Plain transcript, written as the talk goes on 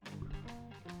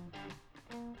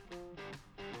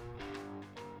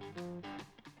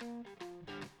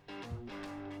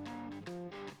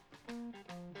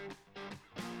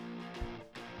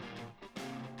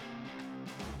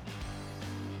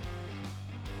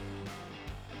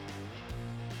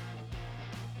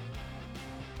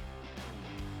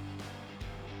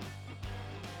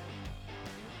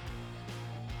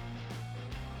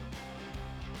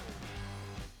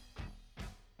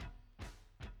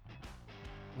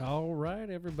All right,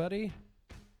 everybody.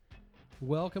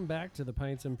 Welcome back to the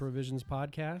Pints and Provisions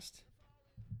podcast.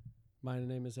 My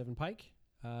name is Evan Pike.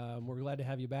 We're glad to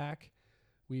have you back.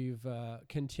 We've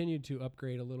continued to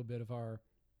upgrade a little bit of our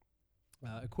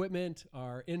equipment,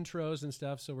 our intros and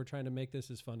stuff, so we're trying to make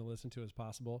this as fun to listen to as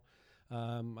possible.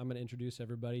 I'm going to introduce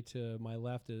everybody. To my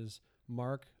left is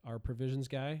Mark, our provisions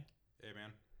guy. Hey, man.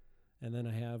 And then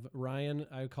I have Ryan.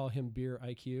 I call him Beer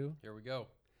IQ. Here we go.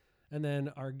 And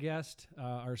then our guest,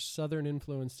 our southern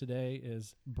influence today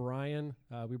is Brian.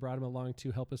 We brought him along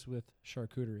to help us with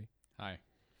charcuterie. Hi.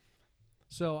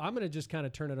 So I'm going to just kind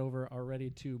of turn it over already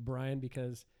to Brian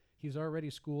because he's already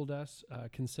schooled us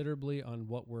considerably on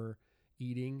what we're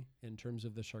eating in terms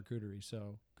of the charcuterie.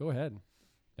 So go ahead.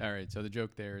 All right. So the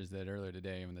joke there is that earlier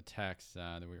today in the text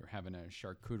that we were having a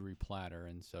charcuterie platter.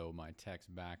 And so my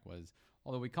text back was,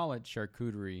 although we call it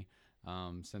charcuterie,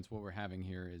 since what we're having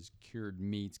here is cured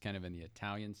meats kind of in the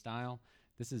Italian style,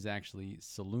 this is actually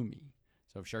salumi.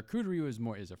 So if charcuterie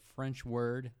is a French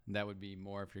word, that would be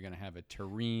more if you're going to have a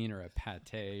terrine or a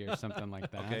pate or something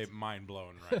like that. Okay, mind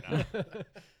blown right now.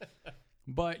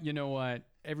 But you know what?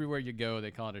 Everywhere you go, they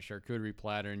call it a charcuterie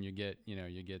platter, and you get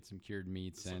some cured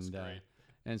meats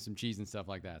and some cheese and stuff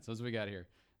like that. So that's what we got here.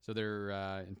 So they're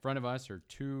in front of us are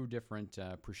two different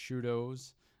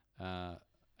prosciuttos,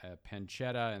 a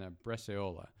pancetta and a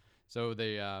bresaola. So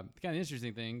the kind of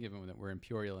interesting thing, given that we're in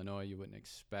Peoria, Illinois, you wouldn't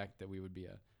expect that we would be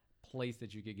a place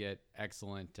that you could get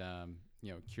excellent,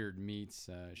 cured meats,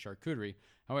 charcuterie.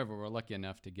 However, we're lucky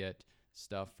enough to get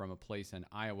stuff from a place in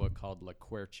Iowa called La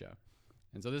Quercia.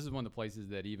 And so this is one of the places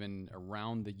that even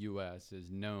around the U.S. is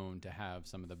known to have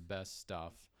some of the best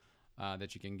stuff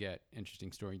that you can get.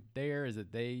 Interesting story there is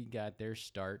that they got their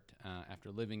start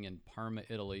after living in Parma,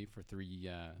 Italy for 3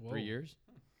 years.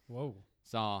 Whoa.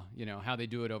 Saw, how they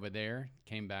do it over there.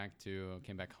 Came back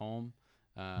home.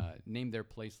 Named their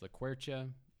place La Quercia,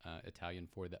 Italian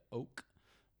for the oak,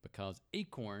 because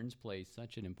acorns play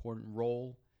such an important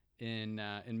role in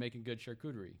making good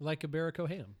charcuterie. Like Iberico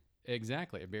ham.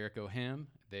 Exactly. Iberico ham,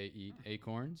 they eat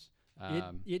acorns.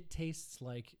 It tastes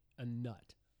like a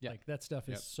nut. Yeah. Like that stuff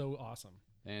is so awesome.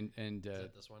 And Is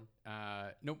that this one?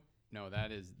 Nope. No,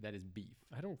 that is beef.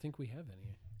 I don't think we have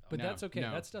any. But No, that's okay.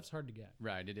 no. That stuff's hard to get.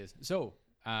 Right, it is. So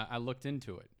I looked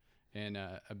into it, and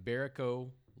Iberico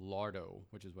Lardo,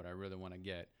 which is what I really want to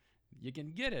get. You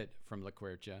can get it from La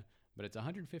Quercia, but it's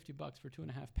 $150 for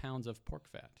 2.5 pounds of pork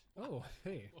fat. Oh,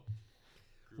 hey.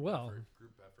 Group effort,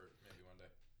 maybe one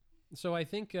day. So I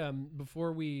think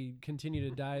before we continue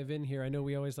to dive in here, I know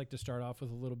we always like to start off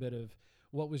with a little bit of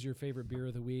what was your favorite beer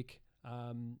of the week.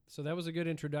 So that was a good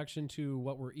introduction to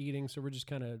what we're eating. So we're just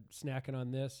kind of snacking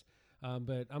on this.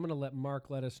 But I'm going to let Mark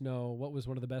let us know what was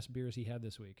one of the best beers he had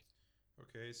this week.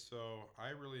 Okay, so I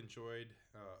really enjoyed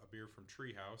a beer from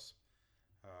Treehouse,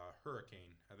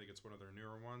 Hurricane. I think it's one of their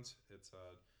newer ones. It's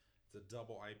a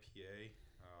double IPA,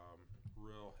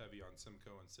 real heavy on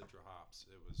Simcoe and Citra hops.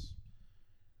 It was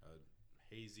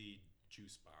a hazy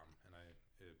juice bomb, and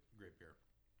great beer.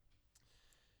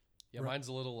 Yeah, mine's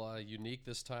a little unique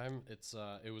this time.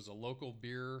 It was a local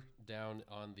beer down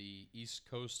on the east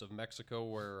coast of Mexico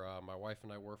where my wife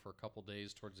and I were for a couple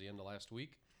days towards the end of last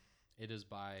week. It is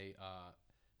by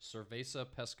Cerveza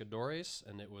Pescadores,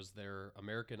 and it was their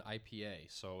American IPA.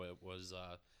 So it was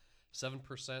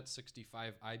 7%,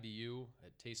 65 IBU.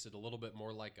 It tasted a little bit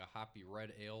more like a hoppy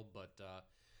red ale, but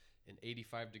in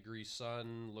 85-degree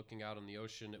sun, looking out on the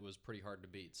ocean, it was pretty hard to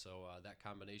beat. So that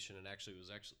combination, and actually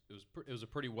it was a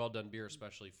pretty well done beer,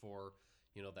 especially for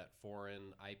that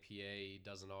foreign IPA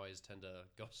doesn't always tend to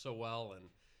go so well, and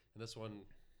this one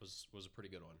was a pretty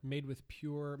good one. Made with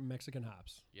pure Mexican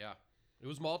hops. Yeah, it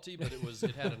was malty, but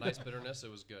it had a nice bitterness.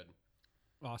 It was good.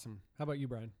 Awesome. How about you,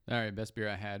 Brian? All right, best beer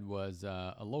I had was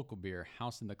a local beer,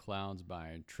 House in the Clouds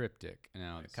by Triptych.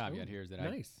 Now, the caveat here is that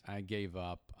I gave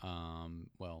up,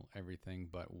 everything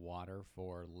but water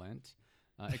for Lent,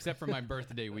 except for my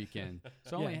birthday weekend.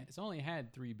 So it's only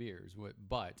had 3 beers,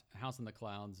 but House in the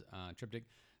Clouds, Triptych,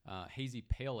 hazy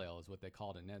pale ale is what they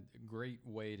called it. And that's a great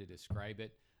way to describe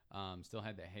it. Still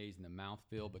had the haze in the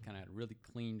mouthfeel, but kind of had a really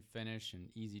clean finish and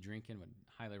easy drinking. Would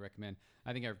highly recommend.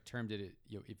 I think I've termed it,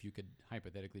 if you could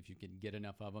get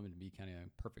enough of them, it'd be kind of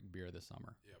a perfect beer this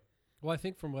summer. Yep. Well, I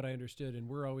think from what I understood, and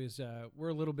we're always we're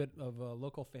a little bit of a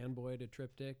local fanboy to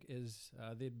Triptych, is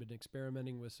they'd been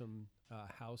experimenting with some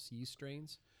house yeast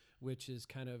strains, which is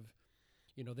kind of,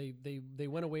 they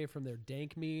went away from their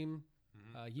dank meme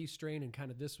yeast strain, and kind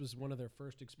of this was one of their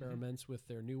first experiments with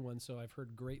their new one. So I've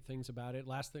heard great things about it.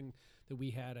 Last thing that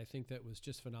we had, I think that was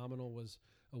just phenomenal, was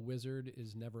A Wizard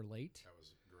Is Never Late. That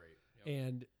was great.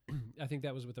 And I think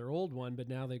that was with their old one, but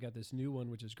now they got this new one,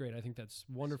 which is great. I think that's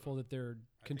wonderful that they're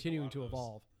continuing to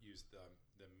evolve. Use the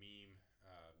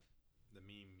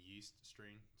meme yeast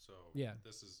strain. So Yeah.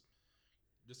 this is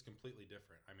just completely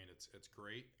different. I mean, it's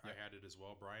great. Yep. I had it as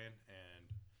well, Brian,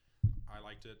 and I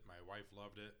liked it. My wife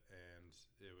loved it, and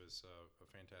it was a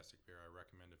fantastic beer. I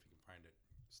recommend if you can find it,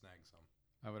 snag some.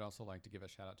 I would also like to give a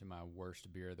shout out to my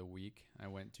worst beer of the week. I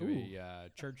went to Ooh. a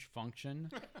church function,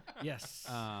 Yes.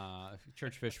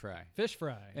 church fish fry, Fish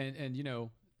fry. and you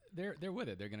know they're with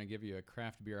it. They're going to give you a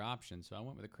craft beer option. So I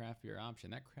went with a craft beer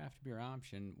option. That craft beer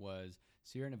option was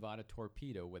Sierra Nevada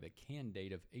Torpedo with a can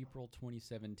date of April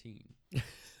 2017.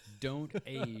 Don't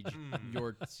age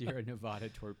your Sierra Nevada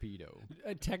Torpedo.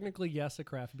 Technically, yes, a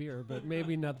craft beer, but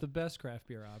maybe not the best craft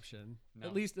beer option. No.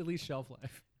 At least shelf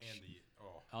life. And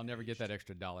I'll never get that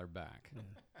extra $1 back.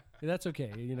 That's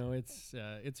okay. You know, it's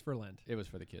for Lent. It was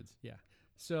for the kids. Yeah.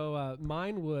 So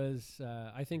mine was,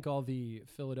 I think all the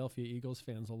Philadelphia Eagles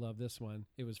fans will love this one.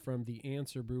 It was from the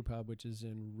Answer Brew Pub, which is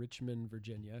in Richmond,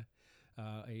 Virginia,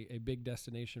 a big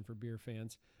destination for beer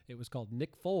fans. It was called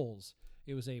Nick Foles.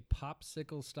 It was a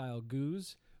popsicle-style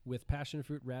goose with passion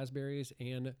fruit, raspberries,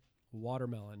 and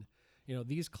watermelon. You know,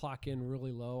 these clock in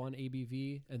really low on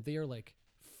ABV, and they are like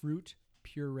fruit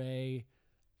puree,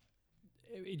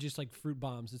 just like fruit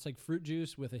bombs. It's like fruit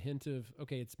juice with a hint of,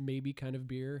 okay, it's maybe kind of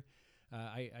beer.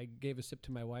 I gave a sip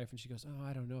to my wife, and she goes, "Oh,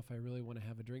 I don't know if I really want to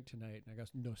have a drink tonight." And I go,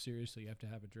 "No, seriously, you have to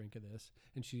have a drink of this."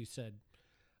 And she said,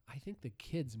 "I think the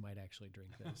kids might actually drink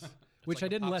this," which like I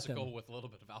didn't let them. popsicle with a little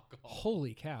bit of alcohol.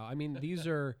 Holy cow! I mean, these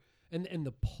are and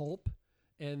the pulp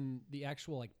and the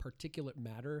actual like particulate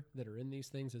matter that are in these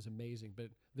things is amazing. But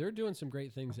they're doing some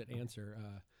great things at Answer.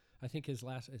 I think his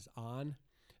last is On.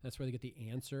 That's where they get the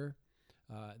Answer.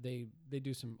 They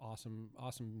do some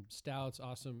awesome stouts,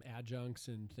 awesome adjuncts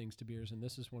and things to beers, and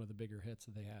this is one of the bigger hits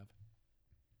that they have.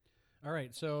 All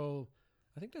right, so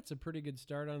I think that's a pretty good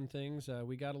start on things.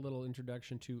 We got a little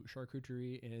introduction to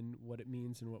charcuterie and what it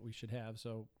means and what we should have.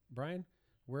 So, Brian,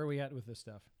 where are we at with this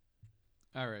stuff?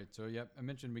 All right. So, yep, I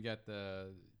mentioned we got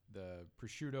the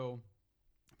prosciutto.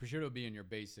 Prosciutto being your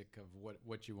basic of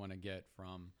what you want to get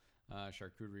from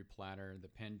charcuterie platter. The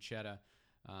pancetta,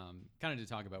 kind of to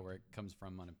talk about where it comes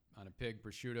from on a pig.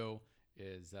 Prosciutto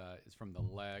is from the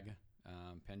leg.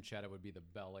 Pancetta would be the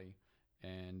belly,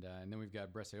 and then we've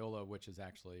got bresaola, which is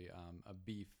actually a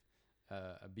beef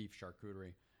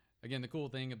charcuterie. Again, the cool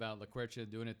thing about La Quercia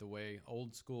doing it the way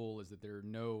old school is that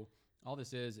all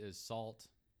this is salt,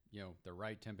 the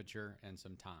right temperature and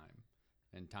some thyme.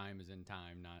 And thyme is in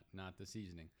thyme, not the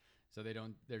seasoning. So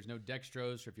there's no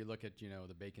dextrose. Or if you look at,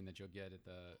 the bacon that you'll get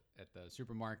at the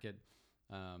supermarket,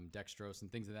 dextrose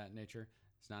and things of that nature,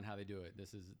 it's not how they do it.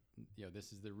 This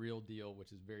is the real deal,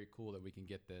 which is very cool that we can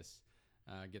get this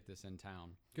in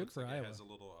town. Good Looks for like Iowa. It has a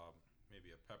little maybe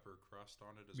a pepper crust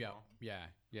on it as well.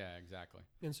 Yeah, exactly.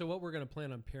 And so what we're going to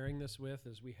plan on pairing this with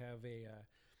is we have a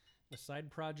side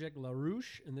project, La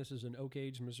Ruche, and this is an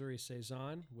oak-aged Missouri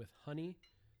Saison with honey.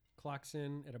 Clocks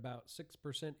in at about 6%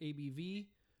 ABV.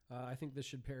 I think this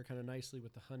should pair kind of nicely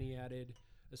with the honey added,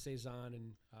 a Saison,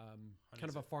 and kind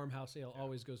of a farmhouse ale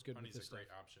always goes good with Honey's this a great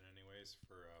stuff. option anyways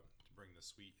for to bring the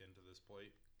sweet into this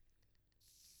plate.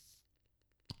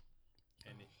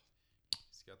 And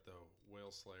he's got the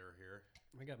whale slayer here.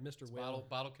 I got Mr. It's Whale.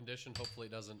 bottle conditioned. Hopefully,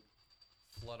 it doesn't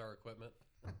flood our equipment.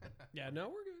 Yeah, no,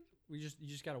 we're good. You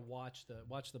just got to watch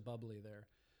the bubbly there.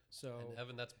 So And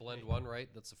Evan, that's blend one, right?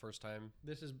 That's the first time.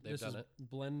 this is they've done it.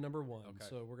 blend number 1. Okay.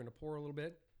 So we're gonna pour a little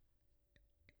bit.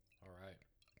 All right.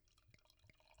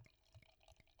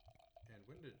 And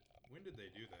when did they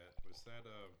do that? Was that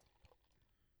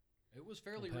It was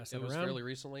fairly. We'll pass It it was around. fairly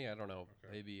recently. I don't know.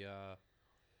 Okay. Maybe.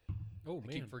 Oh I man,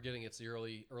 keep forgetting it's the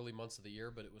early months of the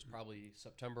year, but it was probably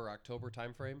September, October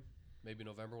timeframe, maybe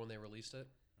November when they released it.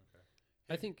 okay?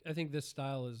 I think this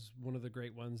style is one of the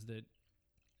great ones that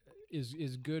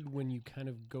is good when you kind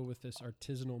of go with this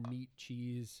artisanal meat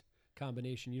cheese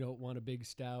combination. You don't want a big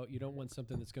stout. You don't want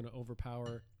something that's going to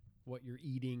overpower what you're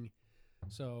eating.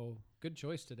 So good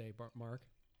choice today, Mark.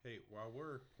 Hey, while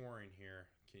we're pouring here,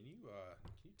 can you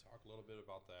talk a little bit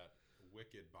about that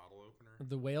wicked bottle opener?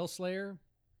 The Whale Slayer.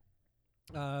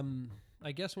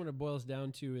 I guess what it boils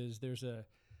down to is there's a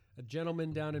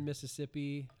gentleman down in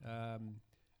Mississippi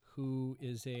who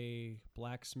is a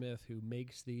blacksmith who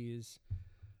makes these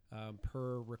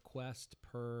per request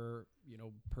per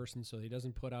person, so he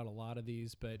doesn't put out a lot of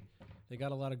these, but they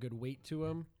got a lot of good weight to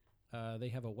them. They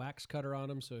have a wax cutter on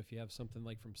them, so if you have something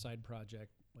like from Side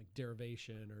Project, like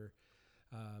derivation or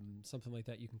something like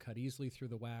that, you can cut easily through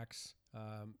the wax.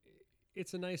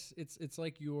 It's a nice. It's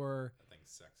like your. That thing's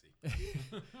sexy.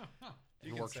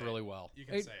 It works really well. You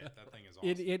can say it. That thing is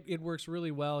awesome. It works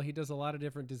really well. He does a lot of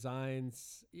different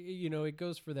designs. It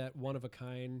goes for that one of a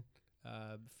kind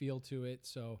feel to it.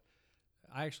 So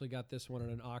I actually got this one at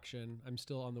an auction. I'm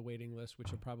still on the waiting list,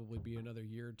 which will probably be another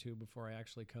year or two before I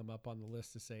actually come up on the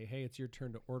list to say, hey, it's your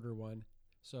turn to order one.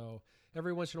 So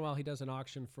every once in a while he does an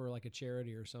auction for like a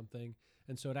charity or something.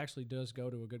 And so it actually does go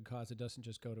to a good cause. It doesn't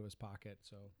just go to his pocket.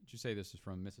 So Did you say this is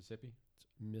from Mississippi?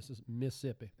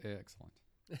 Mississippi. Excellent.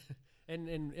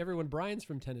 And everyone, Brian's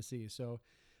from Tennessee. So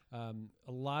a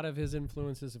lot of his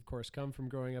influences, of course, come from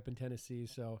growing up in Tennessee.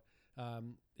 So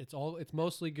it's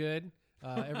mostly good.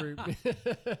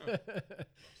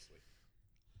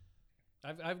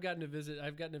 I've gotten to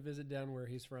visit down where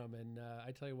he's from, and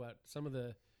I tell you what, some of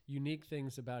the unique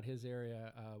things about his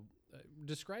area.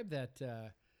 Describe that.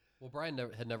 Well, Brian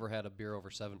had never had a beer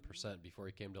over 7% before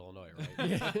he came to Illinois, right?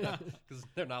 Because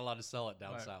they're not allowed to sell it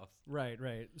down south. Right.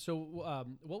 So,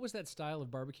 what was that style of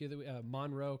barbecue that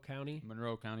Monroe County?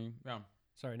 Monroe County. Yeah.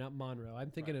 Sorry, not Monroe. I'm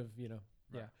thinking of Right.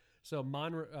 yeah. So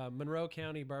Monroe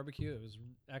County barbecue. It was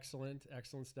excellent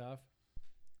stuff.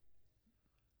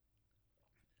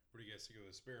 What do you guys think of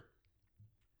this beer?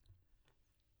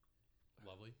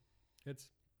 Lovely.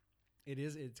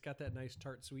 It's got that nice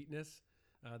tart sweetness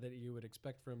that you would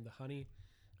expect from the honey.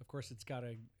 Of course, it's got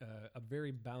a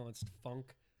very balanced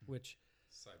funk, which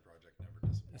Side project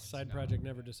never disappoints. project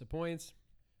never disappoints.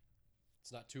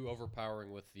 It's not too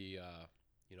overpowering with the,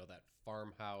 that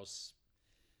farmhouse,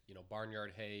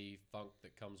 barnyard hay funk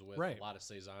that comes with Right. a lot of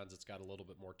saisons. It's got a little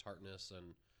bit more tartness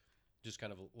and just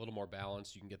kind of a little more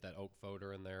balance. You can get that oak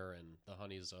fodder in there, and the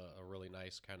honey's a really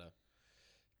nice kind of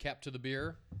cap to the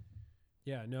beer.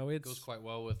 Yeah, no, It it's goes quite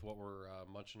well with what we're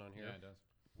munching on here. Yeah, it does.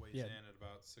 Weighs Yeah. in at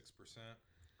about 6%,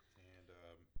 and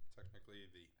technically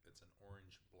it's an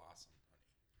orange blossom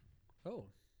honey. oh.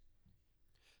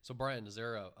 So, Brian, is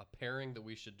there a pairing that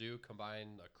we should do?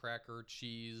 Combine a cracker,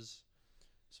 cheese,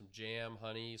 some jam,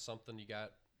 honey, something you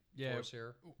got Yeah. for us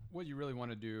here? What you really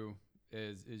want to do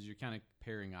is you're kind of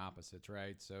pairing opposites,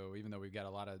 right? So even though we've got a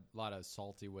lot of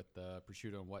salty with the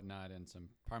prosciutto and whatnot, and some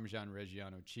Parmesan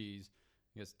Reggiano cheese,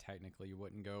 I guess technically you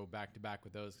wouldn't go back to back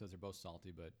with those because they're both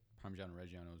salty, but Parmesan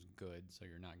Reggiano is good, so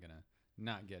you're not gonna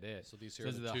not get it. So these So here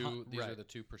are this the is two. hu- These are right. the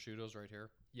two prosciuttos right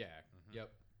here. Yeah.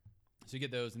 Yep. So you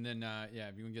get those, and then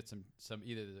if you can get some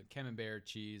either the camembert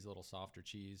cheese, a little softer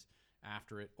cheese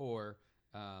after it, or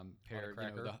pair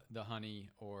cracker. the honey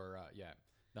or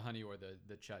the honey or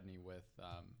the chutney with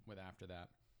after that.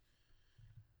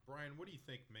 Brian, what do you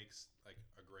think makes like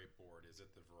a great board? Is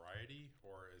it the variety,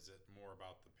 or is it more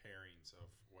about the pairings of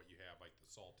what you have, like the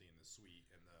salty and the sweet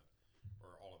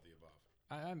or all of the above?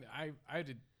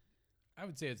 I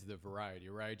would say it's the variety,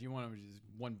 right? You want just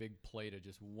one big plate of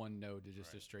just one note to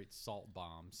just a straight salt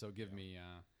bomb. So give me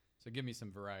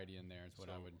some variety in there. Is what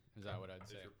I'd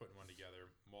say. If you're putting one together,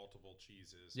 multiple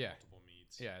cheeses, Yeah. multiple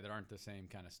meats. Yeah, that aren't the same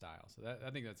kind of style. So I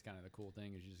think that's kind of the cool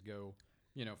thing is you just go,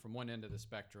 from one end of the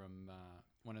spectrum,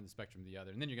 to the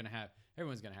other, and then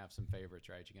everyone's gonna have some favorites,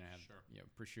 right? You're gonna have Sure.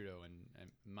 prosciutto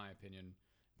and in my opinion,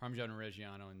 Parmesan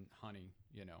Reggiano and honey.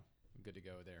 Good to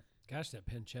go there. Gosh, that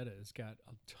pancetta has got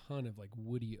a ton of like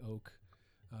woody oak,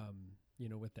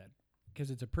 with that,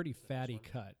 because it's a pretty fatty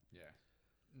cut. Yeah.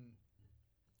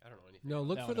 I don't know anything. No,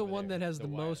 look That for one the over one there, that has the the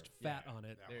wider. most fat Yeah, on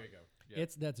it. that There one. you go. Yeah.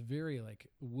 That's very like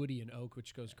woody and oak,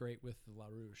 which goes great with the La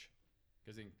Rouge.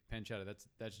 Because in pancetta,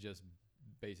 that's just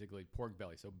basically pork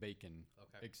belly, so bacon,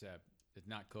 Okay. except it's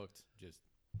not cooked. Just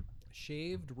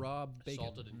Shaved raw bacon.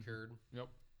 Salted and cured. yep.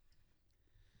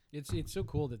 It's so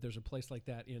cool that there's a place like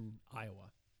that in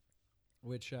Iowa,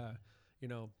 which as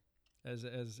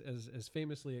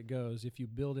famously it goes, if you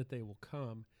build it, they will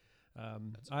come.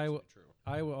 That's Iowa absolutely true.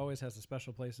 Iowa always has a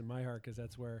special place in my heart because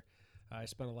that's where I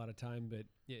spent a lot of time. But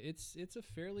yeah, it's a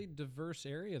fairly diverse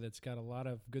area that's got a lot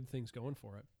of good things going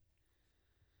for it.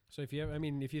 So if you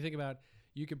think about,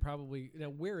 you could probably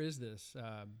where is this?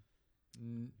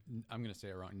 I'm gonna say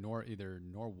it wrong.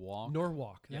 Norwalk.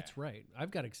 Norwalk. Yeah. That's right. I've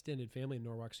got extended family in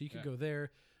Norwalk, so you could Yeah. go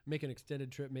there, make an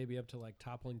extended trip, maybe up to like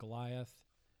Toppling Goliath.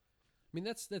 I mean,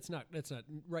 that's not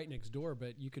right next door,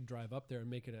 but you could drive up there and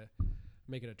make it a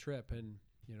trip, and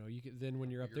you could then when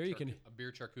you're up there, you can a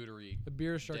beer charcuterie. a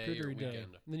beer or charcuterie day,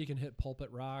 weekend. and then you can hit Pulpit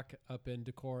Rock up in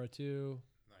Decorah too.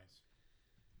 Nice.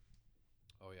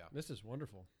 Oh yeah. This is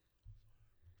wonderful.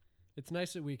 It's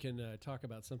nice that we can talk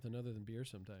about something other than beer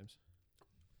sometimes.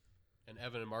 And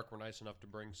Evan and Mark were nice enough to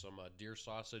bring some deer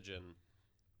sausage and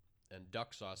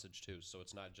duck sausage too, so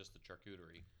it's not just the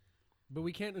charcuterie. But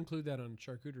we can't include that on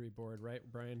charcuterie board, right,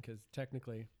 Brian? Because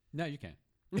technically, No, you can't.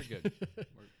 We're good.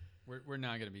 we're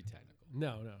not gonna be technical.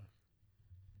 no.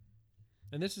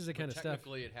 And this is the kind of stuff.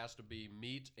 Technically, it has to be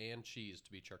meat and cheese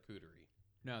to be charcuterie.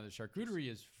 No, the charcuterie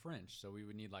is French, so we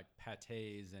would need like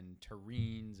pâtés and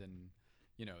terrines and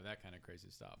that kind of crazy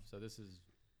stuff. So this is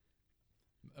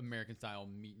American style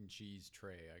meat and cheese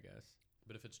tray, I guess.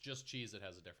 But if it's just cheese, it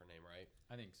has a different name, right?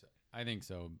 I think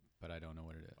so, but I don't know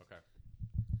what it is. Okay.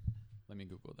 Let me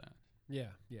Google that.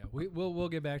 Yeah. We'll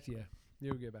get back to you.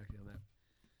 We'll get back to you on that.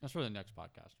 That's for the next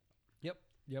podcast.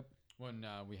 Yep. When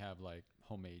we have like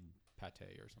homemade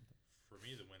pâté or something. For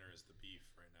me, the winner is the beef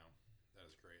right now. That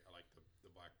is great. I like the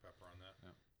black pepper on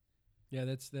that. Yeah,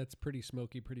 that's pretty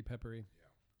smoky, pretty peppery. Yeah.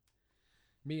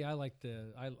 Me,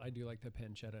 I do like the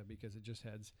pancetta because it just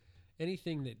has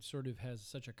anything that sort of has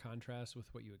such a contrast with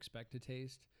what you expect to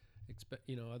taste.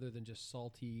 Other than just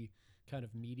salty, kind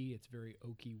of meaty, it's very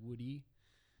oaky, woody.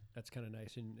 That's kind of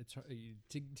nice, and it's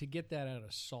to get that out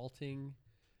of salting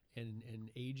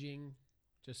and aging.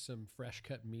 Just some fresh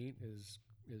cut meat is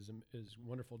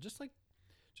wonderful. Just like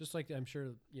I'm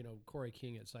sure Corey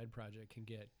King at Side Project can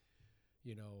get,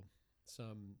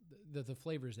 some the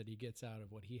flavors that he gets out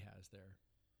of what he has there.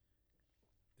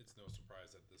 It's no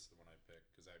surprise that this is the one I picked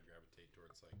because I gravitate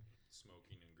towards like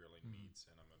smoking and grilling meats,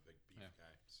 and I'm a big beef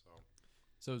guy.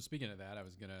 So speaking of that, I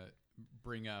was gonna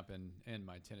bring up and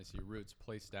my Tennessee roots,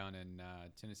 place down in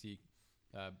Tennessee,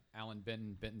 Alan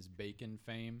Benton's bacon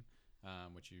fame,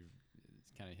 which you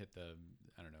kind of hit the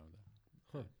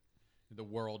the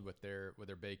world with their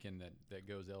bacon that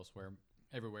goes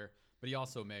everywhere. But he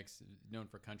also makes, known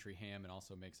for country ham, and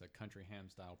also makes a country ham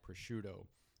style prosciutto,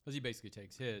 because he basically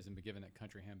takes his and, given that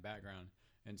country ham background,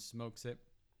 and smokes it.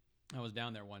 I was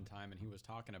down there one time, and he was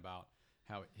talking about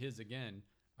how his again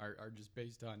are just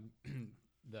based on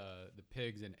the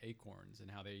pigs and acorns,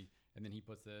 and and then he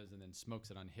puts those and then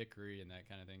smokes it on hickory and that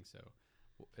kind of thing. So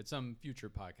at some future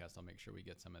podcast, I'll make sure we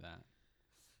get some of that.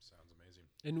 Sounds amazing.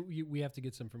 And we have to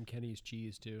get some from Kenny's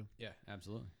Cheese too. Yeah,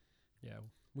 absolutely. Yeah,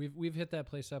 we've hit that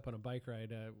place up on a bike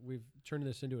ride. We've turned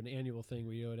this into an annual thing.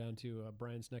 We go down to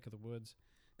Brian's neck of the woods,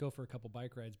 go for a couple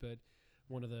bike rides. But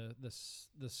one of the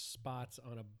spots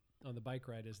on the bike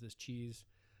ride is this cheese,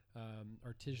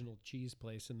 artisanal cheese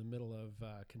place in the middle of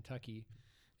Kentucky,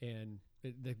 and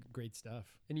the great stuff.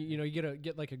 And you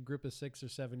get like a group of 6 or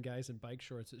 7 guys in bike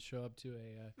shorts that show up to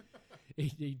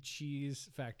a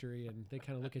cheese factory, and they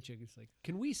kind of look at you. It's like,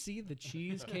 can we see the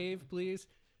cheese cave, please?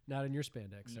 Not in your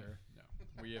spandex, sir. No,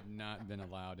 we have not been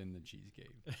allowed in the cheese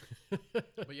cave.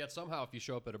 But yet somehow, if you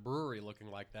show up at a brewery looking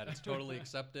like that, it's totally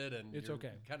accepted, and It's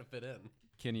okay. Kind of fit in.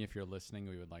 Kenny, if you're listening,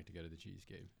 we would like to go to the cheese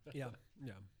cave. Yeah.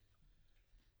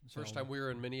 First time we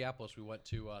were in Minneapolis, we went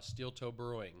to Steel Toe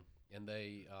Brewing, and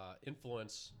they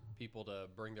influence people to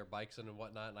bring their bikes in and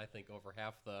whatnot. And I think over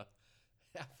half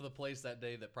the place that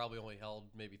day that probably only held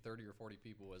maybe 30 or 40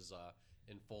 people was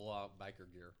in full out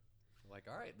biker gear. Like,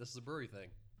 all right, this is a brewery thing.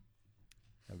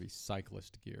 That would be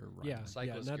cyclist gear, right? Yeah.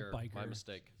 Cyclist not gear. biker. My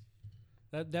mistake.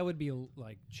 That would be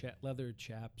like leather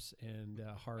chaps and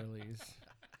Harleys.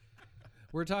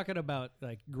 We're talking about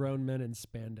like grown men in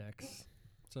spandex.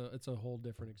 So it's a whole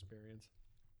different experience.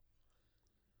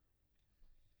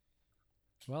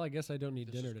 Well, I guess I don't need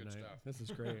This is dinner good tonight. stuff. This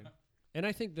is great. And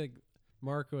I think that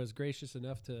Mark was gracious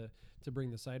enough to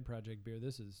bring the Side Project beer.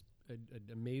 This is an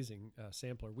amazing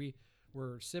sampler. We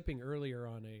were sipping earlier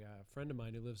on a friend of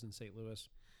mine who lives in St. Louis,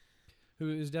 who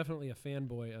is definitely a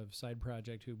fanboy of Side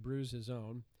Project, who brews his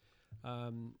own.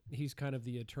 He's kind of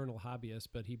the eternal hobbyist,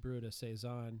 but he brewed a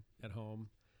Saison at home,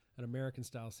 an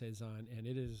American-style Saison, and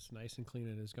it is nice and clean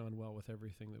and has gone well with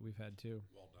everything that we've had, too.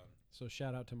 Well done. So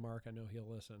shout out to Mark. I know he'll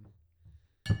listen.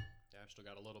 Yeah, I've still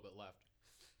got a little bit left.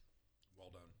 Well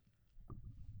done.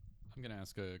 I'm going to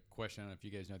ask a question. I don't know if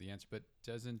you guys know the answer, but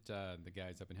doesn't the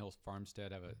guys up in Hills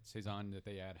Farmstead have a Saison that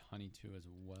they add honey to as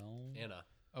well? Anna.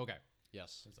 Okay.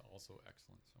 Yes. That's also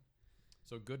excellent.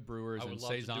 So good brewers I would and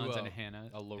love to do Saisons and Hannah.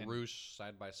 A LaRouche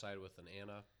side by side with an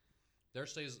Anna.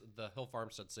 The Hill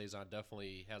Farmstead Saison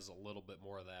definitely has a little bit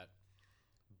more of that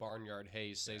barnyard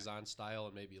haze Saison style,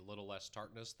 and maybe a little less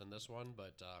tartness than this one,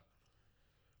 but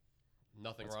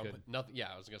nothing That's wrong good. with nothing. Yeah,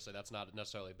 I was gonna say that's not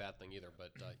necessarily a bad thing either,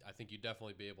 but I think you'd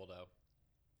definitely be able to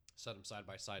set them side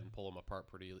by side and pull them apart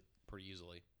pretty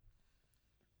easily.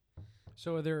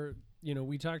 So are there,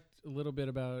 we talked a little bit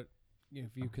about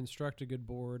if you construct a good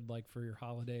board, like for your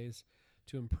holidays,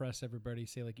 to impress everybody,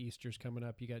 say like Easter's coming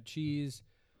up, you got cheese,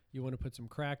 you want to put some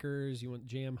crackers, you want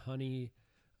jam, honey,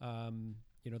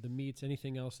 the meats,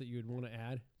 anything else that you would want to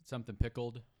add? Something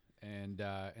pickled and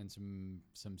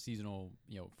some seasonal,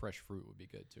 fresh fruit would be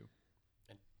good too.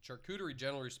 And charcuterie,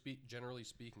 generally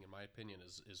speaking, in my opinion,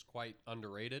 is quite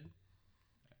underrated.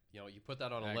 You put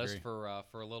that on a list agree.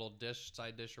 for a little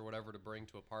side dish or whatever to bring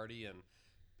to a party, and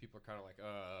people are kind of like,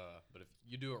 but if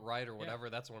you do it right or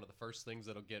whatever, that's one of the first things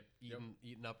that'll get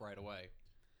eaten up right away.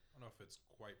 I don't know if it's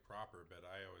quite proper, but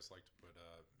I always like to put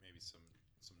maybe some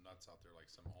nuts out there, like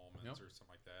some almonds or something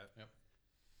like that. Yep.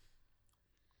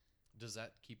 Does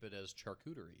that keep it as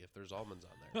charcuterie if there's almonds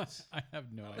on there? I have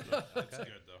no idea. That's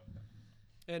good though.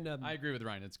 And I agree with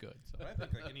Ryan. It's good. So. But I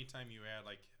think like anytime you add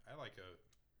like I like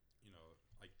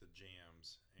like the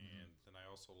jams, and then I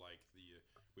also like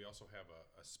we also have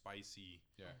a spicy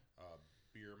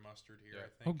beer mustard here. I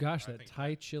think. oh gosh, I that think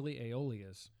Thai chili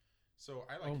aiolis. So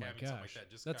I like Oh my having something gosh, like that.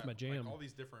 Just that's my jam. Like all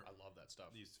these different I love that stuff.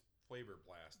 these flavor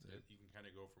blasts. You can kind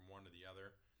of go from one to the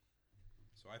other.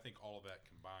 So I think all of that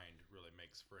combined really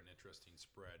makes for an interesting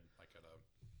spread, like at a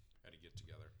get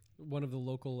together. One of the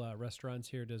local restaurants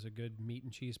here does a good meat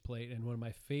and cheese plate, and one of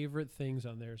my favorite things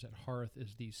on theirs at Hearth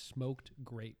is these smoked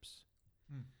grapes.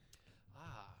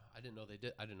 I didn't know they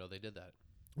did. I didn't know they did that.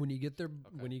 When you get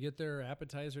their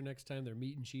appetizer next time, their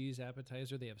meat and cheese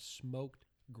appetizer, they have smoked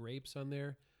grapes on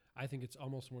there. I think it's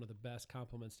almost one of the best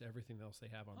compliments to everything else they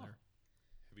have on there.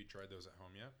 Have you tried those at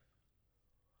home yet?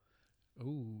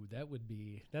 Ooh,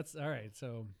 that's all right.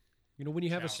 So, when you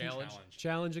have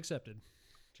challenge accepted.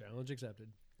 Challenge accepted.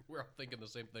 We're all thinking the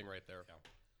same thing right there. Yeah.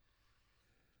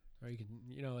 Or you can,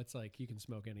 it's like you can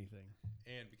smoke anything.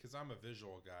 And because I'm a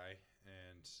visual guy,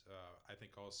 and I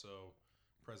think also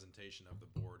presentation of the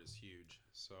board is huge.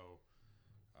 So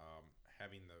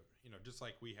having just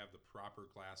like we have the proper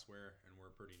glassware, and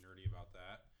we're pretty nerdy about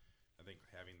that, I think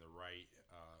having the right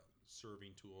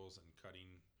serving tools and cutting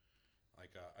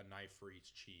like a knife for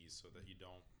each cheese so that you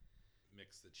don't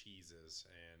mix the cheeses,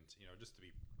 and just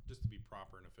to be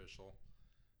proper and official.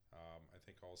 I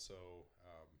think also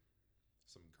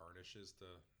some garnishes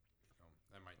that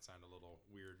might sound a little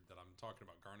weird that I'm talking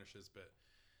about garnishes, but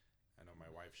I know my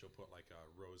wife, she'll put like a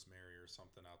rosemary or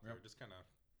something out there. Just kind of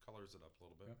colors it up a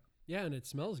little bit. Yeah, and it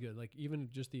smells good. Like even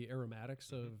just the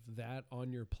aromatics of that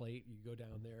on your plate, you go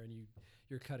down there and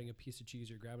you're cutting a piece of cheese,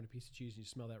 you're grabbing a piece of cheese, and you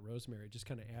smell that rosemary. It just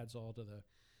kind of adds all to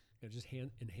just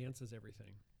enhances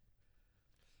everything.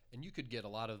 And you could get a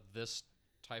lot of this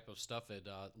type of stuff at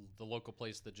the local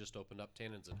place that just opened up,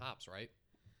 Tannins and Hops, right?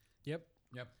 Yep.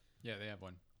 Yeah, they have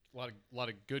one. A lot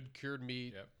of good cured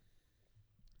meat, Yep.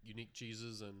 unique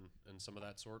cheeses, and some of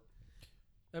that sort.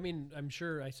 I mean, I'm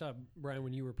sure I saw, Brian,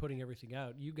 when you were putting everything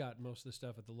out, you got most of the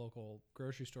stuff at the local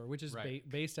grocery store, which is Right.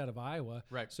 based out of Iowa.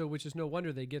 Right. So, which is no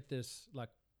wonder they get this La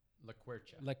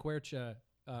Quercia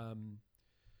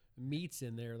meats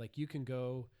in there. Like you can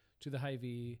go to the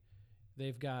Hy-Vee,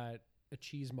 they've got a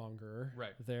cheesemonger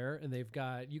there, and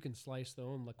you can slice their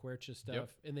own La Quercia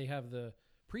stuff, and they have the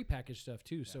prepackaged stuff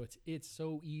too. So it's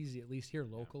so easy, at least here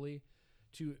locally,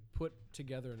 to put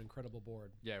together an incredible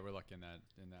board. Yeah, we're lucky in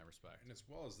that respect. And as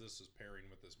well as this is pairing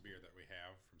with this beer that we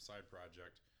have from Side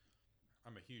Project,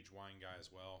 I'm a huge wine guy as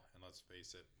well, and let's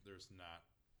face it, there's not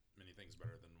many things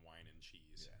better than wine and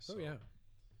cheese. Yeah. So, Oh yeah,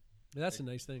 that's a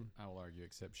nice thing. I will argue,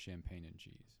 except champagne and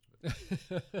cheese.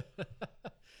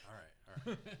 All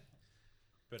right.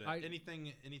 But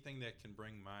anything that can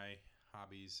bring my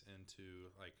hobbies into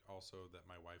like also that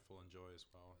my wife will enjoy as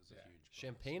well is a huge bonus.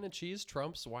 Champagne and cheese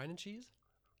trumps wine and cheese?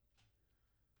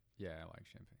 Yeah, I like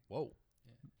champagne. Whoa.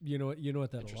 You know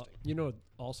what that Interesting.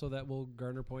 Also that will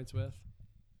garner points with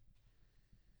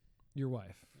your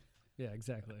wife. Yeah,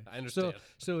 exactly. I understand.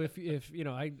 So if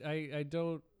I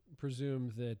don't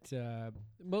presume that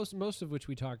most of which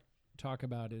we talk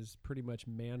about is pretty much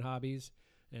man hobbies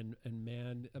and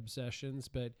man obsessions,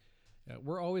 but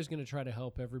we're always going to try to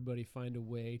help everybody find a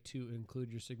way to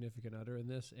include your significant other in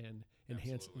this and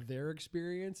enhance their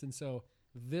experience. And so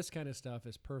this kind of stuff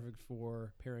is perfect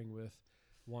for pairing with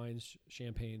wines,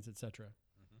 champagnes, etc.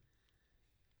 Mm-hmm.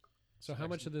 So how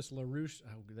much of this LaRouche?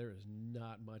 Oh, there is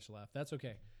not much left. That's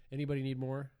okay. Anybody need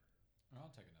more? I'll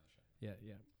take another shot.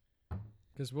 Yeah.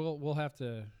 Because we'll have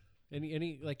to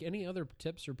any other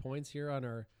tips or points here on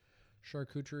our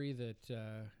charcuterie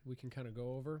that we can kind of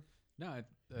go over. No, I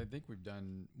think we've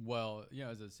done well.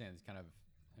 As I was saying, it's kind of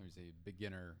a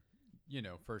beginner,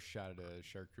 first shot at a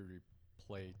charcuterie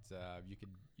plate.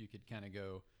 You could kind of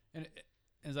go, and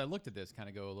as I looked at this, kind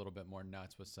of go a little bit more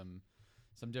nuts with some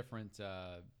different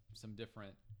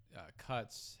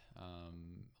cuts,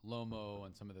 lomo,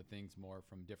 and some of the things more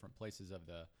from different places of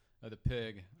the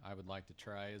pig. I would like to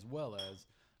try, as well as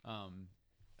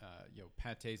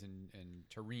pates and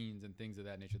terrines and things of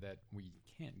that nature that we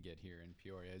can't get here in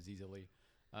Peoria as easily.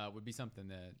 Would be something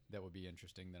that would be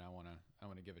interesting that I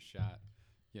want to give a shot,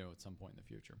 at some point in the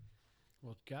future.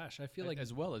 Well, gosh, I feel like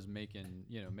as well as making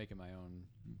my own,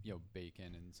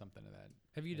 bacon and something of that.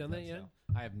 Have you done that yet?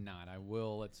 I have not. I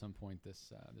will at some point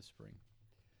this spring.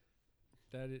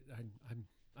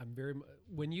 I'm very.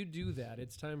 When you do that,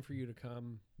 it's time for you to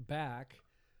come back,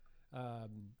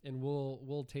 and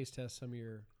we'll taste test some of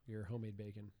your homemade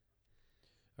bacon.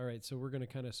 All right, so we're going to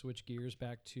kind of switch gears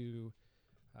back to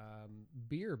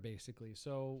beer, basically.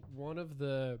 So one of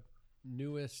the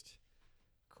newest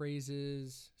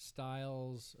crazes,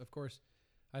 styles, of course,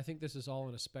 I think this is all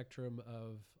on a spectrum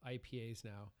of IPAs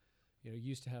now. You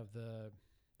used to have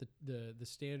the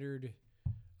standard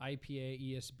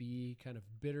IPA, ESB kind of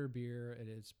bitter beer. It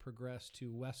has progressed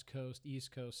to West Coast,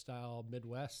 East Coast style,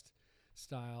 Midwest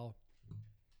style,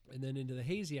 and then into the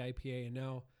hazy IPA. And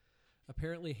now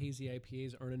apparently hazy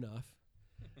IPAs aren't enough.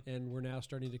 And we're now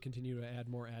starting to continue to add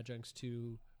more adjuncts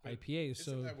to IPAs.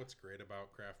 Isn't that what's great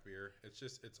about craft beer?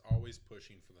 It's always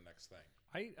pushing for the next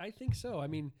thing. I think so. I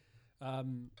mean,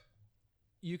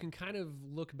 you can kind of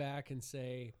look back and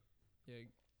say,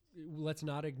 let's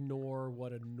not ignore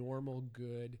what a normal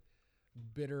good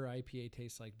bitter IPA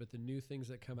tastes like, but the new things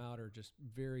that come out are just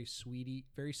very sweet,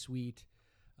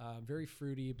 very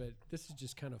fruity, but this is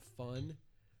just kind of fun.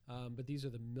 But these are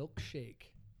the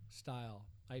milkshake style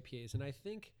IPAs. And I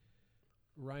think,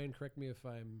 Ryan, correct me if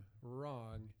I'm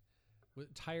wrong,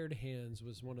 Tired Hands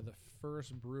was one of the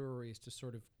first breweries to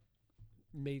sort of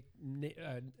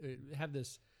have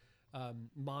this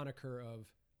moniker of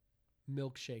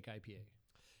milkshake IPA.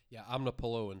 Yeah,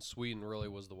 Omnipollo in Sweden really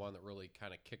was the one that really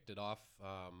kind of kicked it off.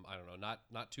 I don't know,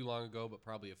 not too long ago, but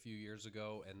probably a few years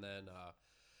ago. And then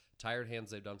Tired Hands,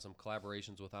 they've done some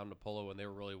collaborations with Omnipollo, and they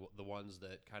were really the ones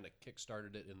that kind of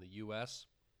kick-started it in the U.S.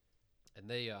 And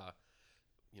they,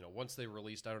 once they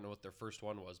released, I don't know what their first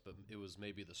one was, but it was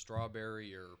maybe the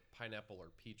strawberry or pineapple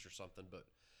or peach or something. But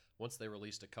once they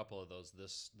released a couple of those,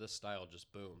 this style just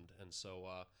boomed. And so,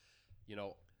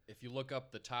 if you look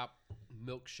up the top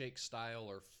milkshake style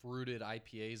or fruited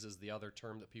IPAs is the other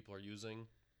term that people are using.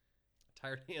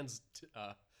 Tired Hands,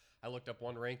 I looked up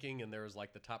one ranking, and there was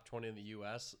like the top 20 in the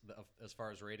U.S. As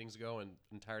far as ratings go, and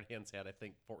Tired Hands had, I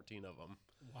think, 14 of them.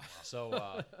 Wow.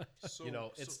 So,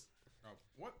 it's...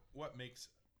 what makes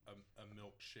a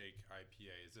milkshake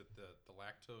IPA? Is it the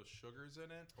lactose sugars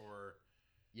in it, or?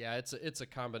 Yeah, it's a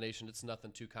combination. It's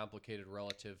nothing too complicated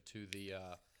relative to the,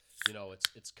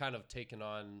 it's kind of taken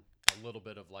on a little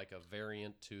bit of like a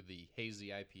variant to the hazy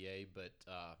IPA, but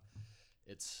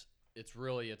it's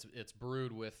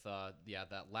brewed with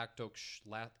that lactose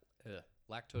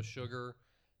sugar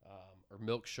or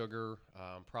milk sugar,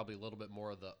 probably a little bit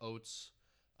more of the oats,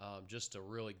 just to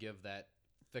really give that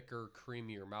thicker,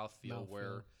 creamier mouthfeel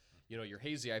where, your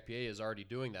hazy IPA is already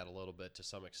doing that a little bit to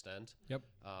some extent. Yep.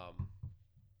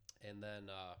 And then,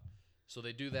 so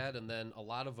they do that, and then a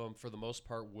lot of them, for the most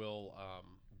part, will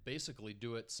basically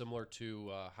do it similar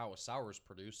to how a sour is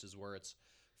produced, is where it's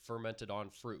fermented on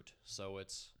fruit. So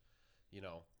it's,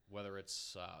 whether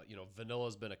it's,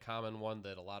 vanilla's been a common one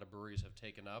that a lot of breweries have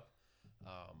taken up.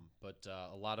 But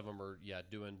a lot of them are,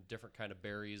 doing different kind of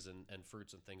berries and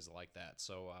fruits and things like that.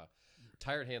 So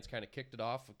Tired Hands kind of kicked it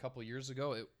off a couple of years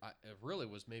ago. It really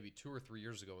was maybe 2 or 3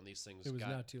 years ago when these things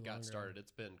got started.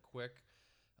 It's been quick.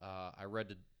 I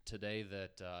read today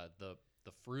that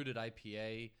the fruited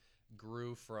IPA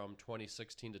grew from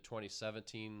 2016 to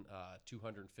 2017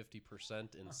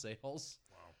 250% in sales.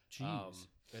 Wow. Jeez.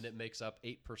 And it makes up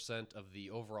 8% of the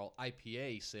overall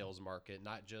IPA sales market,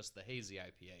 not just the hazy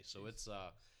IPA. So it's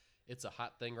a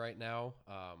hot thing right now.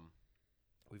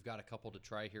 We've got a couple to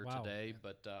try here today,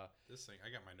 but this thing,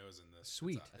 I got my nose in this.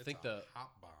 Sweet. It's I think a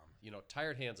hot bomb.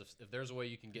 Tired Hands. If there's a way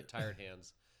you can get Tired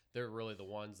Hands, they're really the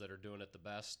ones that are doing it the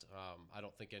best. I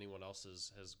don't think anyone else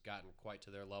has gotten quite to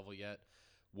their level yet.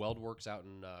 Weldworks out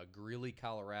in Greeley,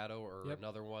 Colorado, or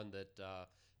another one that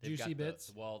Juicy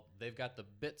Bits. They've got the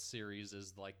Bits series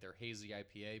is like their hazy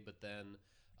IPA, but then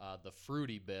the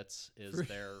Fruity Bits is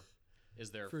their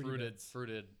fruited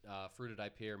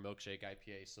IPA or milkshake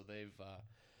IPA. So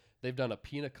they've done a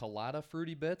pina colada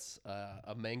Fruity Bits,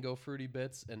 a mango Fruity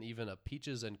Bits, and even a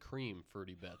peaches and cream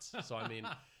Fruity Bits. So I mean,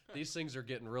 these things are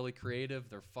getting really creative.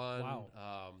 They're fun.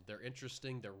 Wow. They're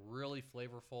interesting. They're really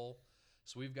flavorful.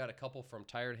 So we've got a couple from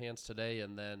Tired Hands today,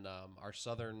 and then our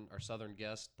southern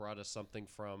guest brought us something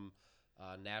from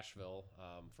Nashville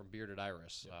from Bearded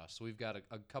Iris. So we've got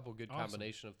a couple good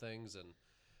combination of things, and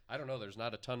I don't know. There's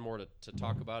not a ton more to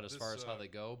talk about as far as how they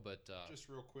go, but just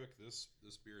real quick, this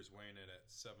beer is weighing in at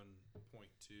 7.2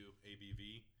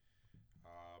 ABV,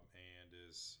 and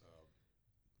is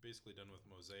basically done with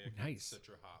Mosaic and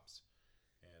Citra hops.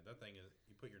 And that thing is,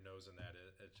 you put your nose in that,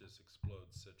 it just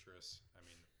explodes citrus. I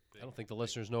mean. I don't think the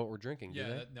listeners know what we're drinking, do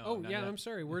they? No. I'm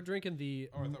sorry. We're drinking the...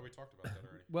 I thought we talked about that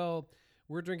already. Well,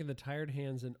 we're drinking the Tired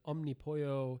Hands and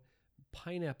Omnipollo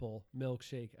Pineapple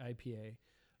Milkshake IPA.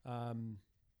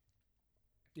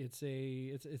 It's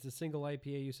a single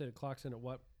IPA. You said it clocks in at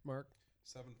what, Mark?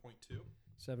 7.2.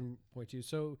 7.2.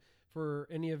 So for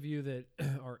any of you that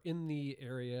are in the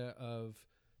area of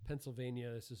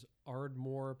Pennsylvania, this is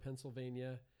Ardmore,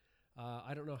 Pennsylvania.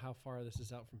 I don't know how far this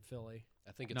is out from Philly.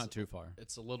 I think it's Not too far.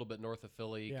 It's a little bit north of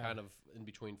Philly, Yeah. kind of in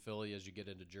between Philly as you get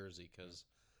into Jersey, because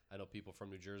I know people from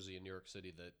New Jersey and New York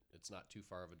City that it's not too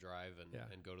far of a drive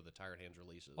and go to the Tired Hands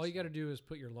releases. All you got to do is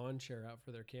put your lawn chair out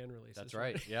for their can releases. That's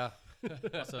right. Yeah.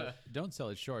 So don't sell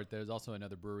it short. There's also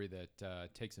another brewery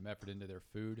that takes some effort into their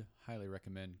food. Highly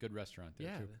recommend. Good restaurant there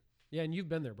Yeah. too. Yeah, and you've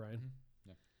been there, Brian.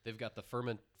 They've got the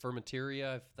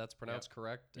Fermenteria, if that's pronounced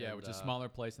correct. Yeah, and, which is a smaller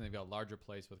place, and they've got a larger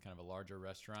place with kind of a larger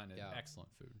restaurant and excellent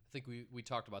food. I think we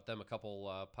talked about them a couple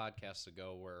podcasts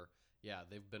ago where,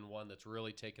 they've been one that's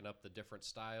really taken up the different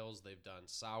styles. They've done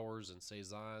sours and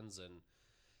saisons and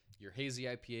your hazy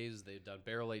IPAs. They've done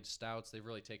barrel-aged stouts. They've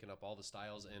really taken up all the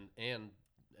styles and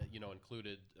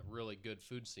included a really good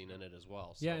food scene in it as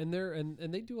well. So. Yeah,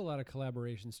 and they do a lot of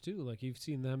collaborations too. Like you've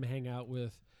seen them hang out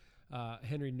with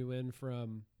Henry Nguyen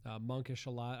from Monkish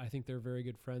a lot. I think they're very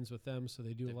good friends with them, so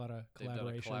they do a lot of collaborations. They've done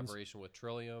a collaboration with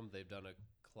Trillium. They've done a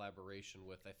collaboration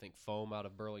with, I think, Foam out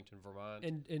of Burlington, Vermont.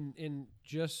 And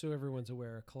just so everyone's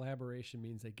aware, collaboration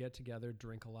means they get together,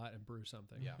 drink a lot, and brew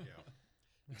something. Yeah. Yeah.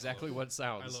 Exactly what it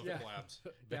sounds. I love Yeah. collabs.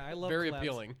 Yeah, I love Very collabs.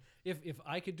 appealing. If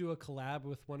I could do a collab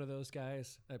with one of those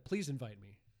guys, please invite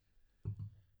me.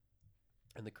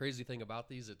 And the crazy thing about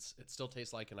these, it still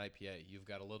tastes like an IPA. You've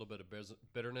got a little bit of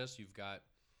bitterness. You've got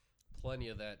plenty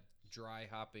of that dry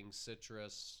hopping,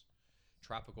 citrus,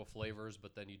 tropical flavors,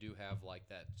 but then you do have like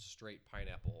that straight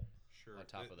pineapple Sure. on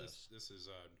top of this. This is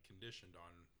conditioned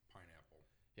on pineapple.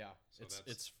 Yeah, So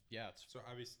it's So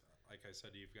obviously, like I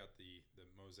said, you've got the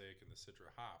mosaic and the citra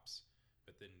hops,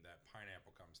 but then that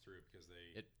pineapple comes through because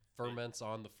it ferments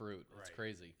on the fruit. It's Right.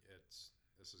 crazy.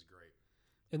 This is great.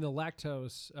 And the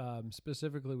lactose,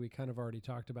 specifically, we kind of already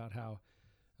talked about how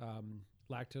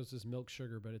lactose is milk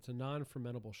sugar, but it's a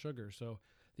non-fermentable sugar. So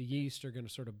the yeast are going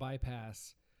to sort of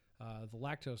bypass the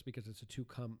lactose because it's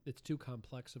too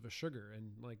complex of a sugar.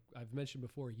 And like I've mentioned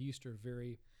before, yeast are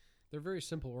they're very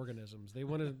simple organisms. They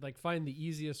want to like find the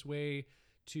easiest way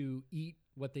to eat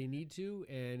what they need to,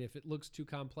 and if it looks too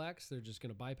complex, they're just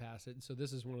going to bypass it. And so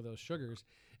this is one of those sugars,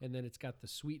 and then it's got the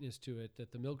sweetness to it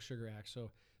that the milk sugar acts.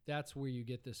 So that's where you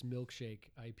get this milkshake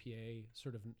IPA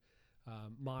sort of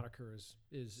moniker is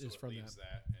So it from leaves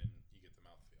that. and you get the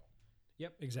mouthfeel.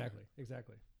 Yep,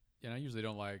 exactly. And I usually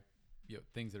don't like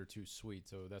things that are too sweet,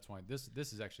 so that's why this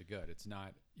is actually good. It's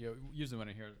not usually when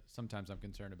I hear, sometimes I'm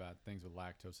concerned about things with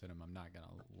lactose in them. I'm not gonna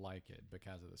like it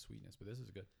because of the sweetness, but this is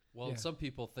good. Well, Yeah. and some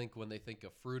people think when they think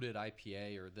of fruited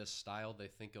IPA or this style, they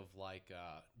think of like,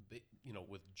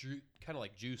 with kind of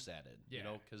like juice added,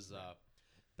 because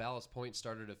Ballast Point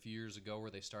started a few years ago where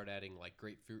they started adding like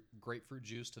grapefruit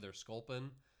juice to their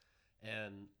Sculpin,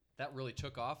 and that really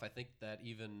took off. I think that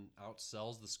even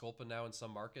outsells the Sculpin now in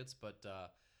some markets, but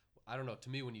I don't know. To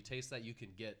me, when you taste that, you can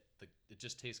get it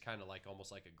just tastes kind of like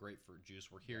almost like a grapefruit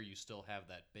juice. Where here you still have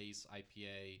that base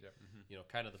IPA. Yep.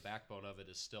 Kind of the backbone of it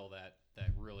is still that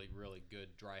really really good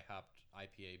dry hopped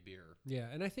IPA beer. Yeah,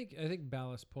 and I think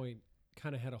Ballast Point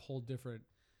kind of had a whole different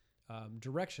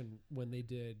direction when they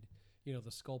did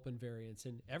the Sculpin variants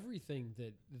and everything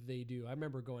that they do. I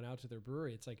remember going out to their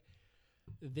brewery. It's like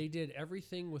they did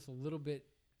everything with a little bit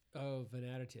of an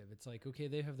additive. It's like, okay,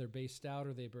 they have their base stout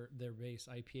or their base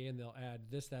IPA, and they'll add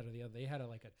this, that, or the other. They had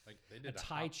They a did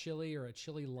Thai chili or a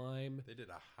chili lime, They did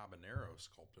a habanero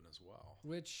Sculpin as well.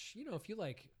 which if you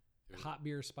like hot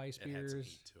beer, spice it had some beers,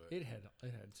 heat to it. it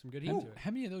had some good heat to it.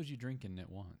 How many of those you drinking at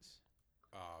once?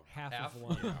 Half Half? of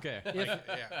one, Okay.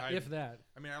 if that.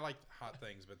 I mean, I like hot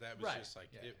things, but that was Right. just like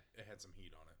Yeah. it had some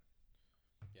heat on it.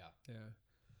 Yeah. Yeah.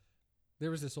 There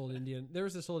was this old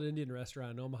Indian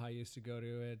restaurant in Omaha I used to go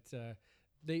to.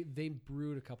 They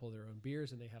brewed a couple of their own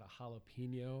beers, and they had a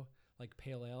jalapeno like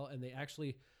pale ale, and they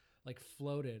actually like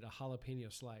floated a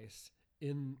jalapeno slice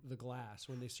in the glass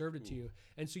when they served it to you.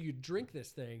 And so you drink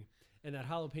this thing, and that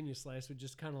jalapeno slice would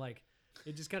just kind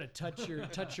of touch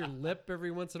your lip every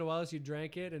once in a while as you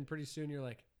drank it, and pretty soon you're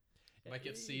like, Might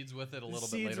get seeds with it a little bit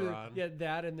seeds later with- on. Yeah,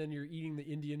 that, and then you're eating the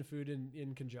Indian food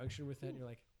in conjunction with that,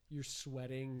 and you're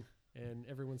sweating, and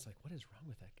everyone's like, "What is wrong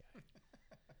with that guy?"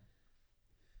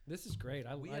 This is great.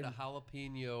 We had a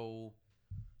jalapeno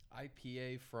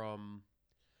IPA from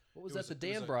what was that? The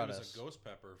Dan brought It was us. a ghost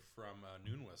pepper from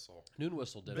Noon Whistle. Noon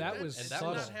Whistle did That it. was and subtle.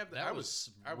 I was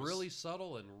was- really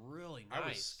subtle and really nice. I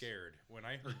was scared when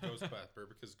I heard ghost pepper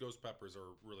because ghost peppers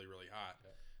are really, really hot.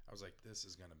 I was like, this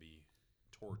is going to be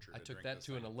torture. I to took drink that this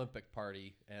to an thing. Olympic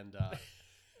party, and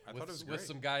I thought it was great. with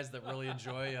some guys that really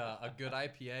enjoy a good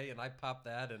IPA, and I popped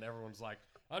that, and everyone's like,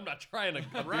 "I'm not trying a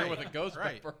beer Right, with a ghost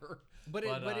right. pepper." But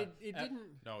it didn't.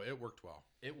 No, it worked well.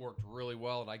 It worked really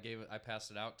well, and I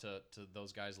passed it out to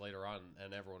those guys later on,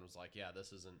 and everyone was like, "Yeah,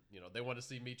 this isn't." They wanted to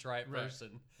see me try it Right. first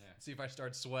and see if I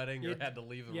started sweating or had to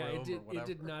leave the room or whatever. It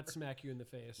did not smack you in the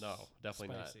face. No,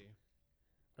 definitely not. Spicy.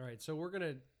 All right, so we're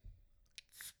gonna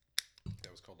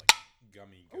That was called like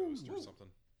Gummy Ghost or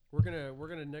something.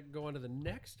 go on to the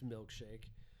next milkshake.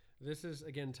 This is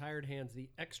again Tired Hands, the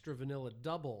extra vanilla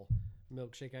double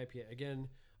milkshake IPA. Again,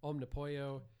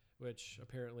 Omnipollo, which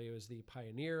apparently was the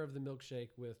pioneer of the milkshake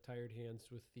with Tired Hands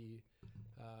with the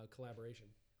collaboration.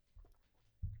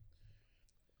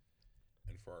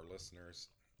 And for our listeners,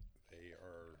 they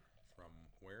are from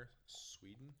where?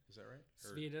 Sweden? Is that right?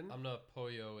 Or- Sweden.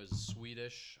 Omnipollo is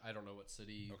Swedish. I don't know what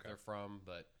city Okay. they're from,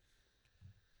 but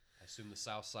I assume the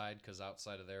south side, because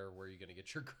outside of there, where are you going to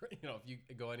get your, if you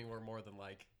go anywhere more than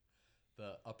like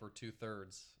the upper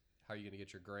 2/3, how are you going to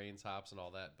get your grains, hops, and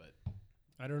all that? But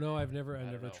I don't know. I've never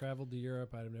don't know. traveled to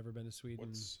Europe. I've never been to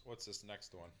Sweden. What's this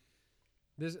next one?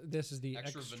 This is the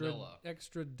Extra extra vanilla.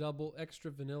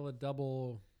 extra vanilla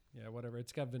double. Yeah, whatever.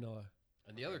 It's got vanilla.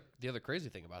 and the other crazy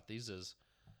thing about these is,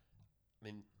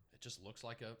 it just looks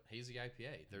like a hazy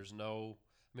IPA. There's no,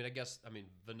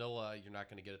 vanilla, you're not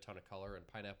going to get a ton of color, and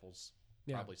pineapple's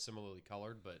Yeah. probably similarly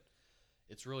colored, but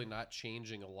it's really not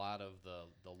changing a lot of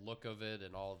the look of it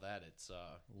and all of that. It's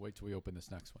Wait till we open this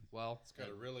next one. well, It's got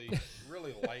a really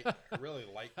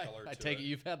light color I to take it. it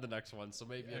you've had the next one, so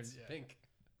maybe it's pink.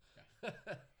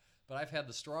 But I've had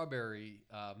the strawberry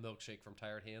milkshake from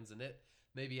Tired Hands, and it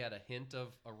maybe had a hint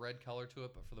of a red color to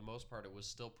it, but for the most part, it was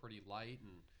still pretty light.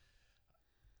 And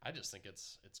I just think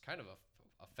it's kind of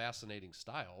a fascinating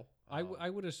style. I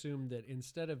would assume that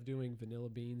instead of doing vanilla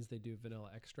beans, they do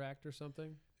vanilla extract or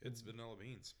something. It's vanilla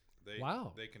beans.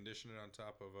 Wow. They condition it on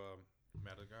top of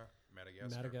Madagascar.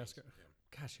 Madagascar. beans.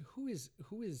 Yeah. Gosh, who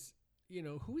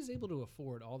is able to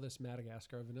afford all this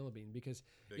Madagascar vanilla bean? Because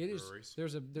Big it is breweries.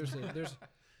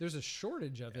 there's a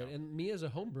shortage of it. Yeah. And me as a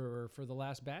home brewer, for the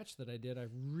last batch that I did, I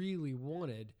really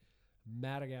wanted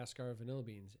Madagascar vanilla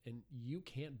beans, and you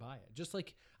can't buy it. Just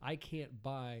like I can't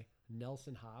buy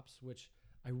Nelson hops, which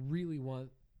I really want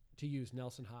to use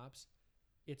Nelson hops.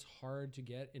 It's hard to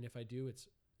get, and if I do, it's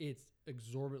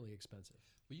exorbitantly expensive.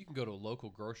 Well, you can go to a local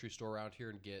grocery store around here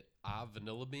and get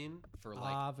vanilla bean for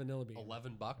like Vanilla bean.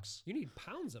 $11. You need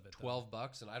pounds of it. though.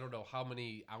 $12, and I don't know how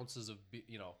many ounces of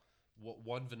what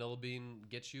one vanilla bean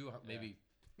gets you. Maybe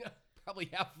probably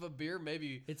half of a beer.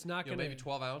 Maybe It's not gonna maybe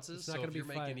 12 ounces. it's not So gonna if be you're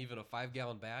making five. even a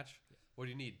 5-gallon batch, what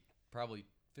do you need? Probably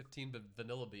 15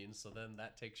 vanilla beans. So then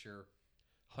that takes your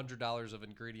 $100 of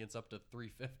ingredients up to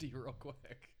 $350 real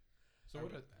quick. So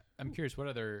I'm curious, what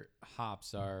other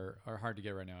hops are hard to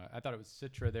get right now? I thought it was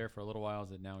Citra there for a little while.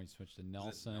 Is it now he switched to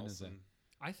Nelson? Is it?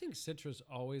 I think Citra's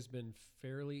always been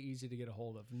fairly easy to get a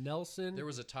hold of. Nelson. There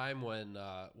was a time when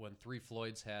Three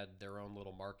Floyds had their own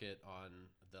little market on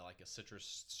a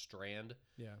citrus strand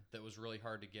yeah. that was really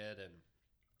hard to get, and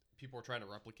people were trying to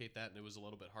replicate that, and it was a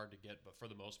little bit hard to get. But for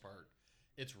the most part,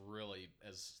 it's really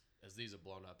as these have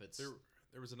blown up. It's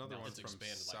There was another one It's from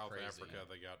expanded like South crazy. Africa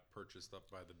that got purchased up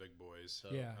by the big boys.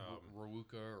 Yeah.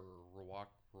 Rawuka or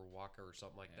Rawaka or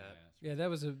something like that. Yeah, that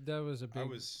was a big. Hill I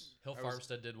was-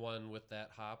 Farmstead did one with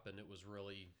that hop, and it was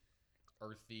really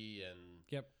earthy and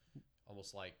Yep.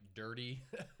 almost like dirty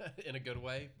in a good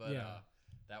way. But Yeah.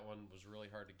 that one was really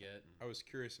hard to get. And I was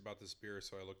curious about this beer,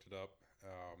 so I looked it up.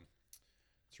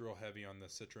 It's real heavy on the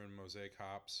Citra and Mosaic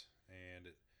hops,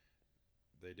 and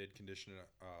they did condition it.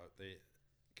 They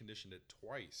conditioned it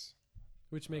twice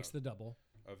Which makes the double.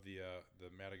 of the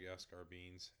Madagascar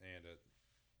beans and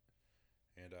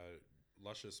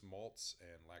luscious malts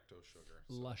and lactose sugar.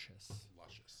 So Luscious.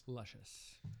 luscious.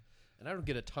 Luscious. and I don't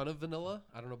get a ton of vanilla.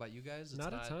 I don't know about you guys. It's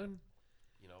Not a ton.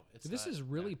 It's This not- is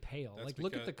really pale. That's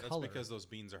Look at the because- color. That's because those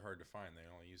beans are hard to find. They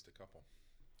only used a couple.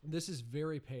 This is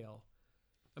very pale.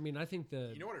 I mean, I think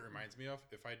You know what it reminds me of?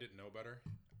 If I didn't know better,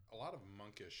 a lot of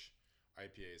monkish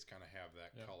IPAs kind of have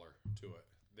that color to it.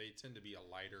 They tend to be a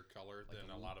lighter color than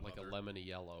a lot of like other a lemony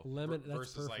yellow. lemon. That's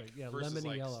versus perfect. Yeah, versus lemony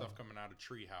like yellow, stuff coming out of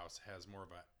Treehouse has more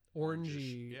of a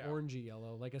orangey, yeah. orangey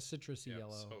yellow, like a citrusy yeah.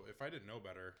 yellow. So if I didn't know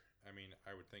better, I mean,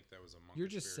 I would think that was a monkish You're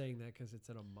just beer. saying that because it's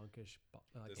in a monkish.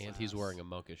 This And is- he's wearing a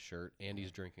monkish shirt, and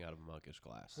he's drinking out of a monkish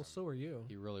glass. Well, so are you.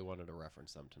 He really wanted to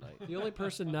reference them tonight. The only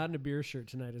person not in a beer shirt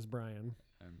tonight is Brian.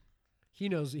 Um, He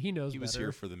knows. He knows. He was better.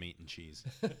 here for the meat and cheese.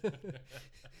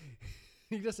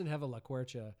 He doesn't have a La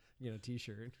Cuercha,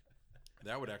 T-shirt.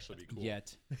 That would actually be cool.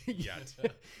 Yet. Yet.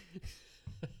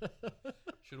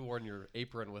 Should have worn your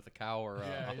apron with a cow or a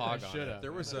Yeah, hog on shoulda. it.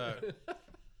 There was a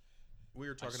we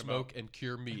were I talking smoke about. and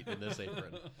cure meat in this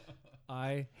apron.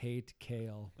 I hate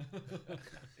kale.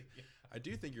 I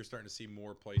do think you're starting to see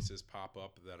more places pop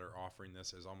up that are offering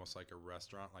this as almost like a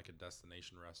restaurant, like a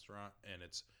destination restaurant, and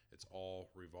it's all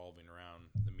revolving around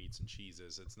the meats and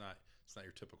cheeses. It's not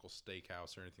your typical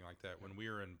steakhouse or anything like that. When we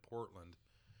were in Portland,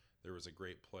 there was a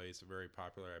great place, very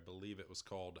popular. I believe it was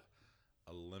called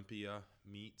Olympia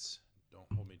Meats.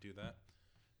 Don't hold me to that,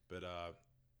 but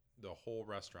the whole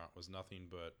restaurant was nothing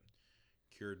but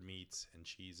cured meats and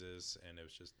cheeses, and it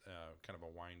was just kind of a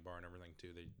wine bar and everything too.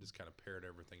 They just kind of paired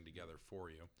everything together for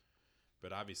you.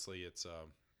 But obviously, it's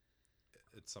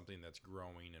something that's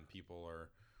growing, and people are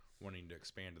wanting to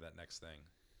expand to that next thing.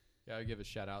 Yeah, I'll give a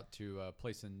shout out to a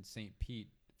place in St. Pete,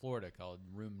 Florida called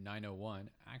Room 901,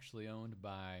 actually owned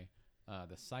by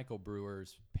the Cycle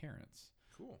Brewers' parents.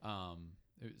 Cool.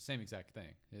 Same exact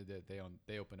thing.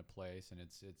 They open a place, and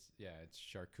it's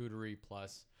charcuterie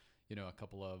plus, a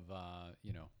couple of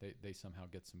they somehow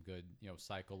get some good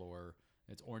Cycle, or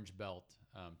it's Orange Belt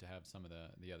to have some of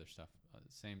the other stuff.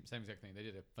 Same exact thing. They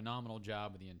did a phenomenal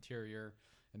job with the interior,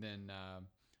 and then.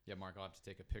 Mark, I'll have to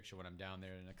take a picture when I'm down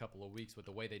there in a couple of weeks with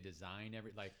the way they design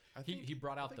he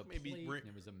brought out the plate, and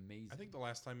it was amazing. I think the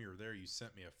last time you were there, you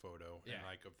sent me a photo and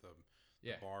of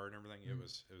the bar and everything. It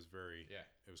was very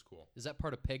it was cool. Is that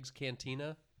part of Peg's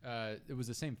Cantina? It was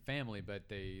the same family, but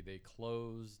they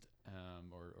closed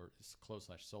or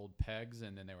closed/sold Pegs,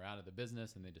 and then they were out of the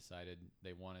business, and they decided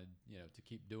they wanted to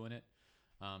keep doing it.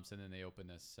 So then they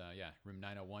opened this Room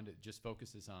 901 that just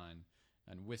focuses on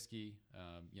whiskey,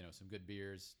 some good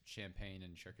beers, champagne,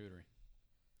 and charcuterie.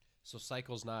 So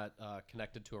Cycle's not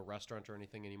connected to a restaurant or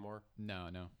anything anymore? No.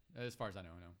 As far as I know,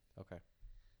 no. Okay.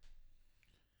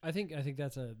 I think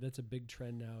that's a big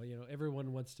trend now.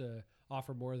 Everyone wants to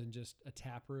offer more than just a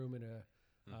tap room and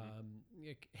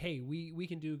hey, we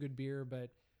can do good beer, but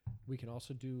we can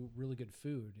also do really good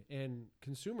food. And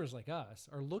consumers like us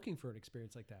are looking for an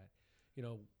experience like that.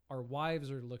 Our wives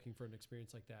are looking for an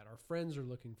experience like that. Our friends are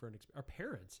looking for our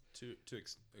parents. To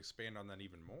expand on that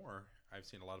even more, I've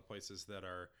seen a lot of places that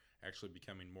are actually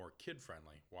becoming more kid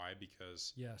friendly. Why?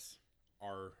 Because yes,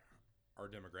 our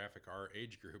demographic, our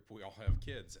age group, we all have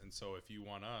kids, and so if you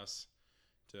want us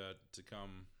to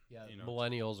come,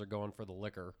 millennials are going for the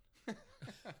liquor.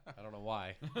 I don't know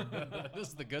why. This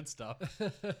is the good stuff.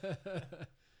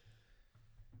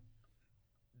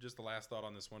 Just the last thought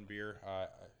on this one beer.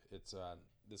 It's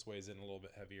this weighs in a little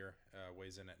bit heavier.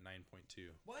 Weighs in at 9.2.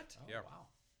 What? Yeah. Wow.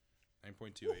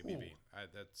 9.2 ABV.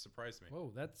 That surprised me.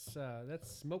 Whoa, that's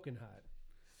smoking hot.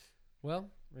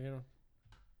 Well,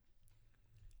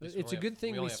 it's a good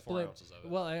thing we split.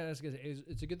 Well, I was gonna say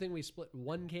it's a good thing we split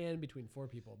one can between 4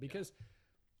 people because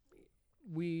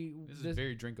this is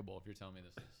very drinkable. If you're telling me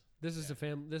this is a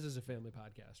family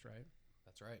podcast, right?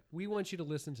 That's right. We want you to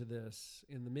listen to this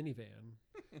in the minivan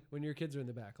when your kids are in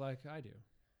the back, like I do.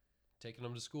 Taking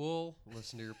them to school,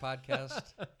 listen to your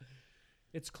podcast.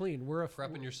 It's clean. We're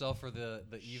prepping yourself for the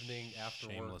evening after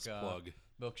Shameless work plug.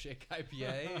 Milkshake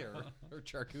IPA or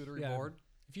charcuterie board.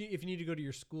 If you need to go to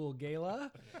your school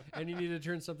gala and you need to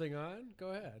turn something on, go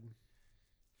ahead.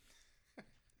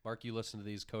 Mark, you listen to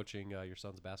these coaching your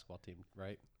son's basketball team,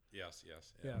 right? Yes.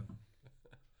 Yeah.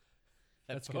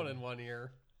 That's good. in one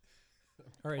ear.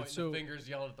 All right, so the fingers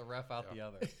yelling at the ref out the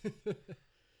other.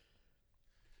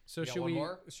 So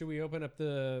should we open up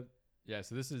the? Yeah.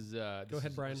 So this is. Go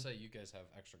ahead, Brian. Say you guys have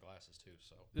extra glasses too.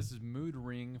 So this is Mood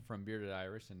Ring from Bearded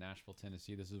Iris in Nashville,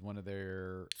 Tennessee. This is one of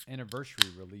their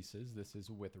anniversary releases. This is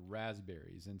with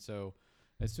raspberries, and so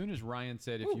as soon as Ryan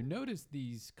said, if you notice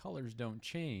these colors don't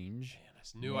change,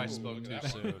 I knew I spoke too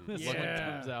soon. This one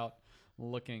comes out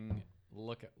looking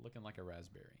like a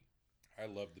raspberry. I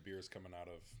love the beers coming out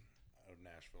of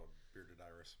Nashville, Bearded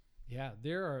Iris. Yeah,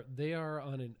 they are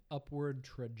on an upward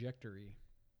trajectory.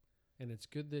 And it's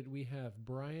good that we have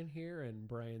Brian here and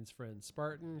Brian's friend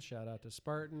Spartan. Shout out to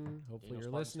Spartan. Hopefully you're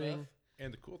listening. Stuff.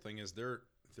 And the cool thing is they're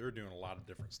doing a lot of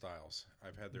different styles.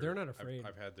 They're not afraid.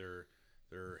 I've had their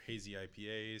hazy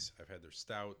IPAs. I've had their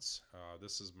stouts.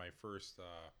 This is my first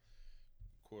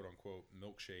quote unquote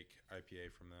milkshake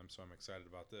IPA from them, so I'm excited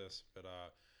about this. But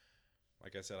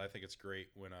like I said, I think it's great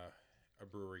when a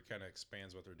brewery kind of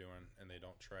expands what they're doing and they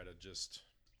don't try to just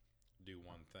do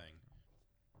one thing.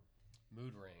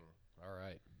 Mood Ring. All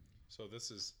right. So this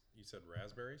is, you said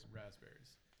raspberries?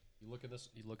 Raspberries. You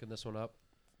looking this one up?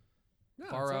 No,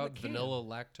 Far Out Vanilla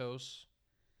Lactose.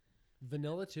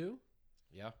 Vanilla too?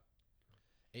 Yeah.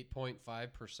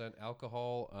 8.5%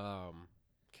 alcohol.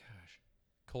 Gosh.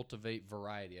 Cultivate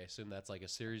Variety. I assume that's like a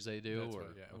series they do, That's or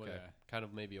what, yeah, okay, kind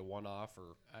of maybe a one-off,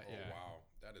 or Wow,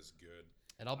 that is good.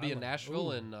 And I'll be in love-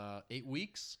 Nashville ooh. in 8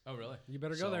 weeks. Oh, really? You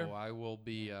better so go there. I will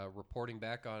be reporting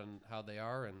back on how they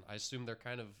are, and I assume they're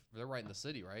right in the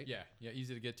city, right? Yeah,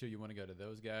 easy to get to. You want to go to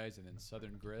those guys, and then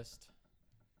Southern Grist.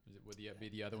 Would be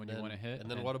the other one you then- want to hit? And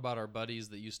then what about our buddies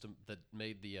that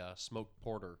made the smoked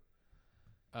porter?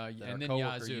 That and our then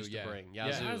coworker Yazoo, used to yeah. bring. Yeah.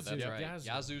 Yazoo, Yazoo, that's right. Yazoo.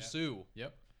 Yazoo Yep. Sioux,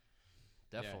 Yep.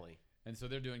 definitely. And so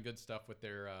they're doing good stuff with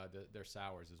their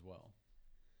sours as well.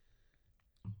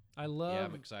 I love. Yeah,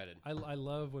 I'm excited. I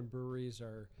love when breweries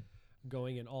are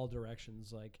going in all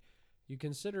directions. Like you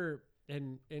consider,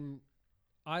 and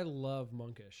I love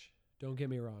Monkish. Don't get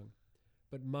me wrong,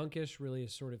 but Monkish really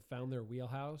has sort of found their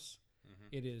wheelhouse.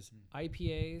 It is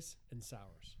IPAs and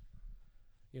sours.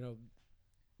 You know,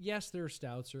 yes, their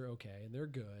stouts are okay and they're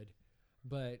good,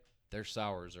 but Their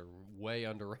sours are way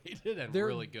underrated and they're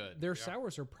really good. Their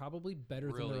sours are probably better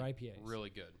really, than their IPAs. really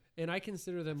good. And I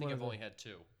consider them I think one I've of only the, had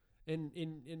 2.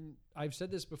 and I've said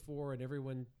this before, and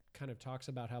everyone kind of talks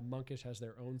about how Monkish has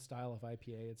their own style of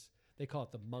IPA. They call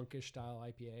it the Monkish style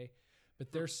IPA,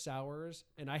 but their sours,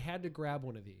 and I had to grab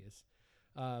one of these,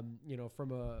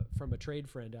 from a trade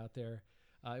friend out there.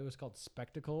 It was called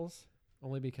Spectacles,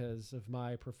 only because of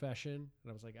my profession, and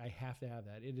I was like, I have to have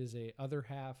that. It is a other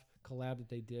half collab that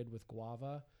they did with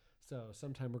Guava, so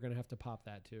sometime we're gonna have to pop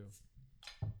that too.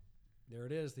 There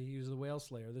it is. They use the Whale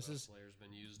Slayer. This is Slayer's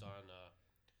been used on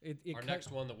it. our cut,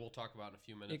 next one that we'll talk about in a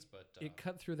few minutes, but it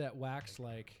cut through that wax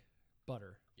like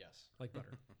butter, yes, like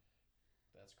butter.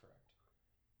 that's correct.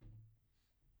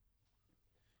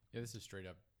 Yeah, this is straight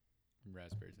up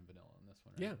raspberries and vanilla on this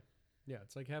one. Right? Yeah,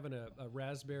 it's like having a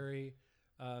raspberry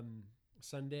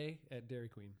sundae at Dairy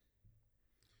Queen.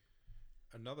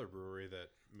 Another brewery that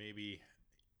maybe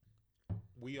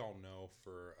we all know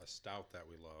for a stout that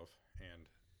we love, and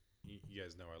you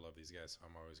guys know I love these guys, so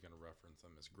I'm always going to reference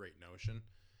them, is Great Notion.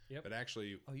 Yep. But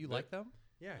actually, Oh, you like them?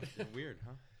 Yeah, weird,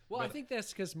 huh? Well, I But- think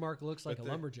that's because Mark looks like a but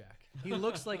the- lumberjack. He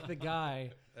looks like the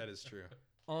guy That is true.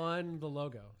 on the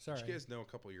logo. Sorry. Did you guys know a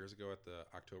couple years ago at the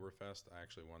Oktoberfest, I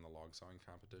actually won the log sawing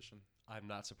competition? I'm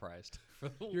not surprised.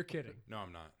 You're kidding. No,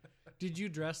 I'm not. Did you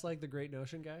dress like the Great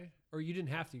Notion guy? Or you didn't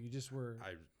have to. You just were.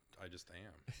 I just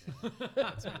am.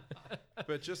 That's me.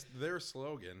 But just their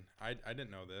slogan, I didn't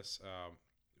know this.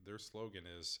 Their slogan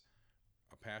is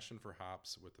a passion for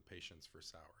hops with a patience for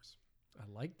sours. I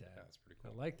like that. Yeah, that's pretty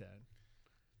cool. I like that.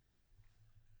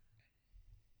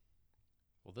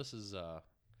 Well, this is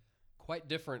quite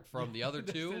different from the other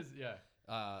This two. is-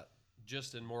 yeah.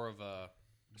 Just in more of a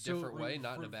So- different way,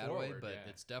 not in a Fruit bad way, forward, but yeah.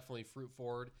 it's definitely fruit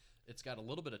forward. It's got a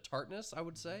little bit of tartness, I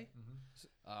would say.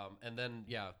 And then,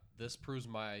 this proves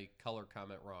my color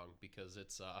comment wrong because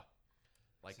it's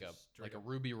like This a is straight up-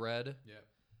 ruby red.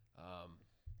 Yeah.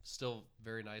 Still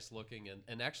very nice looking,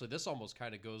 and actually this almost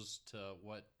kind of goes to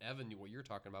what you're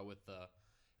talking about with the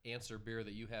Answer beer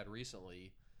that you had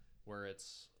recently, where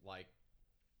it's like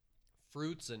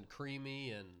fruits and creamy,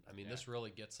 and I mean this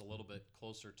really gets a little bit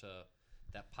closer to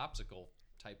that popsicle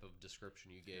type of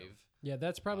description you gave. Yeah,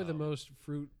 that's probably the most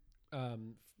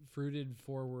fruited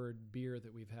forward beer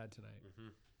that we've had tonight.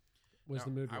 Was Now,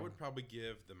 the mood? I ring. would probably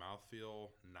give the mouthfeel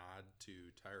nod to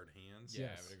Tired Hands. Yeah,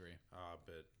 Yes. I would agree.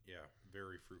 But yeah,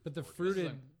 very fruit. But the forward. fruited,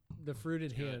 like- the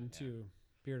fruited good, hand yeah. too.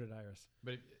 Bearded Iris.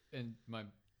 But and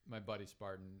my buddy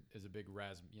Spartan is a big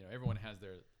everyone has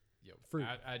their Fruit.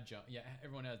 adjunct. Yeah,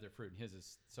 everyone has their fruit. And his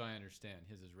is, so I understand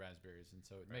his is raspberries, and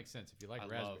so it makes sense if you like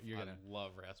raspberry. You're gonna I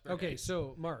love raspberry. Okay,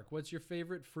 so Mark, what's your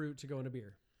favorite fruit to go in a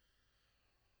beer?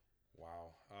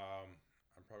 Wow.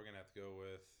 I'm probably gonna have to go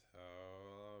with.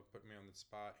 Put me on the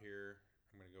spot here.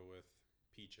 I'm gonna go with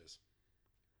peaches.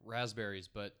 raspberries,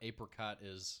 but apricot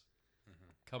is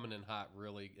coming in hot,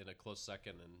 really in a close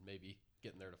second, and maybe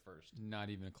getting there to first. not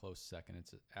even a close second.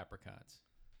 It's apricots.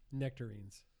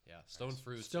 Nectarines. Yeah, stone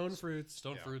fruits. Stone fruits.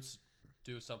 Stone Yeah. fruits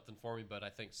do something for me, but I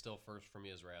think still first for me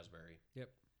is raspberry.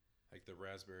 Yep. Like the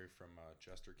raspberry from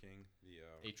Jester King.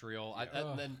 The Atrial. Yeah.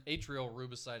 And then atrial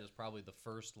rubicide is probably the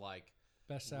first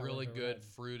Best sour really I've ever good had.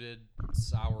 fruited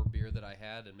sour beer that I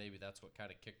had, and maybe that's what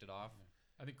kind of kicked it off.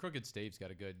 I think Crooked Stave's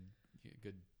got a good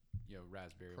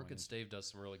raspberry one. Crooked Stave does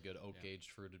some really good oak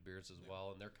aged fruited beers as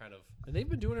well, and they're kind of And they've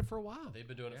been doing it for a while. they've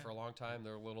been doing it Yeah. for a long time.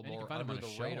 They're a little And you more can find 'em under on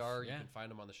the a shelf, radar. yeah. You can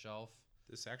find them on the shelf.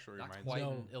 this actually Not reminds quite me.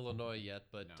 No. in Illinois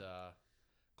yet, but No.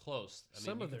 close. I mean,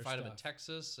 Some you of can their find them in stuff.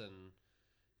 Texas and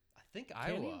I think Can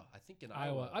Iowa. you? I think in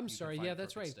Iowa. Iowa. I'm you can sorry. find Yeah,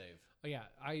 that's Crooked right. Stave. Oh, yeah,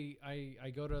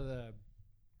 I go to the.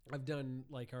 I've done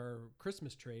like our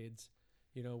Christmas trades,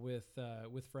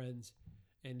 with friends,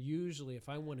 and usually if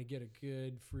I want to get a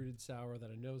good fruited sour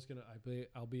that I know is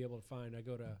I'll be able to find, I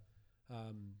go to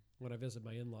when I visit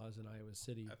my in-laws in Iowa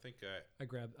City. I think I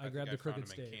grab I the found crooked them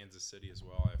steak. in Kansas City as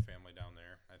well. I have family down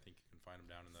there. I think you can find them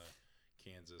down in the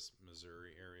Kansas,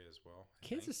 Missouri area as well. I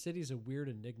think. Kansas City's a weird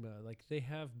enigma. Like they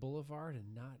have Boulevard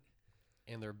and not.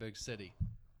 And they're a big city.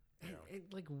 And,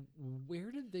 like,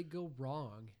 where did they go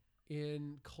wrong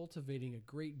in cultivating a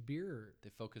great beer? They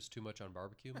focus too much on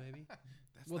barbecue, maybe.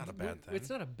 That's not a bad thing. It's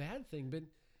not a bad thing, but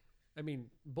I mean,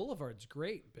 Boulevard's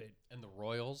great, but And the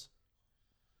Royals.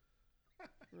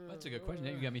 That's a good question.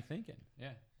 You got me thinking.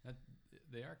 Yeah,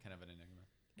 they are kind of an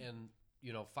enigma. And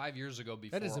 5 years ago,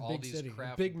 before That is a all big these city, a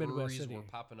craft big Midwest breweries city. were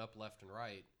popping up left and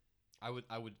right,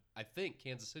 I think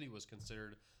Kansas City was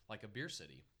considered like a beer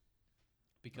city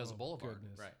because Oh, of Boulevard,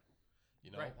 goodness. Right.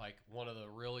 Right. Like one of the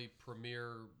really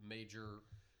premier major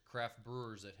craft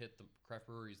breweries that hit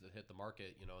the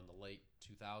market, in the late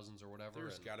 2000s or whatever.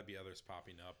 There's and got to be others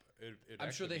popping up.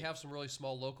 I'm sure they have some really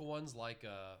small local ones like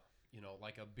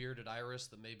like a Bearded Iris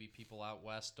that maybe people out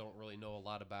west don't really know a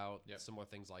lot about. Yep. Similar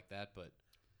things like that, but.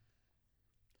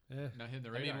 Not hitting the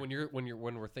I radar. mean,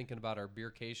 when we're thinking about our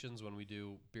beercations, when we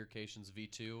do beercations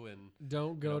V2 and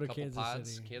don't go a to couple Kansas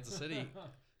pods, City. Kansas City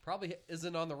probably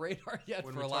isn't on the radar yet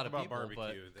When for we a talk lot of about people.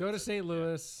 barbecue, Go to that's St. yeah.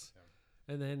 Louis,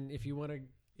 and then if you want to,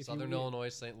 But Southern Illinois,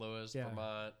 St. Louis, Yeah.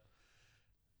 Vermont,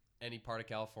 any part of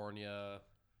California,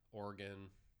 Oregon.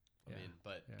 Yeah.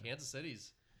 But Yeah. Kansas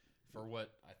City's, for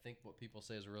what I think what people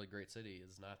say is a really great city,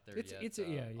 is not there It's- yet. it's a- yeah,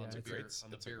 yeah, on the it's beer, It's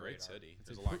on the a beer great radar. city.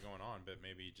 There's a lot going on, but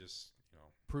maybe just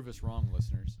Prove us wrong,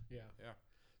 listeners. Yeah. Yeah.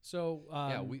 So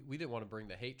Yeah, we didn't want to bring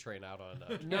the hate train out on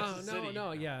no, Kansas City.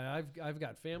 no. Yeah, I've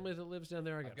got family that lives down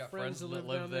there. I've got friends friends that that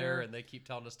live down there, and they keep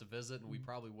telling us to visit, and we Mm-hmm.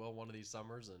 probably will one of these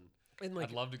summers. And like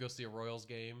I'd love to go see a Royals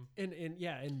game.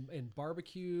 and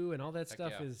barbecue and all that Heck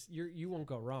stuff yeah. is you won't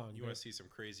go wrong. you but- want to see some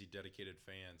crazy dedicated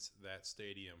fans. That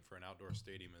stadium for an outdoor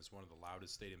stadium is one of the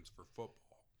loudest stadiums for football.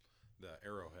 The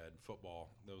Arrowhead football,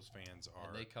 those fans are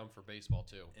And they come for baseball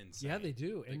too. insane. Yeah, they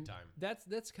do. Big and time.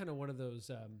 That's kind of one of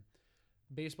those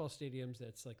baseball stadiums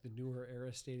that's like the newer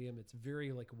era stadium. It's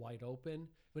very like wide open,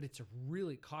 but it's a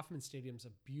really Kauffman Stadium's a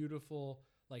beautiful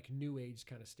like new age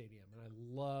kind of stadium, and I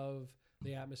love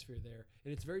the atmosphere there.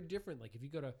 And it's very different. Like if you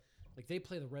go to like they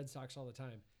play the Red Sox all the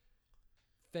time.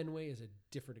 Fenway is a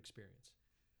different experience,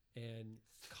 and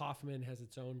Kauffman has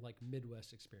its own like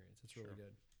Midwest experience. It's really Sure.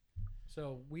 good.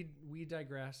 So we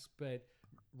digress, but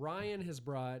Ryan has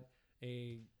brought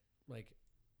a like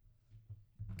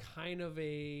kind of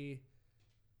a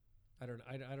I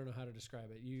don't know how to describe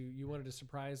it. You wanted to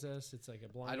surprise us. It's like a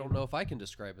blind. I don't know if I can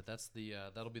describe it. That's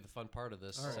that'll be the fun part of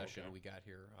this All right. session Okay. we got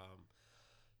here.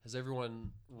 Has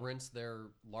everyone rinsed their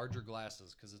larger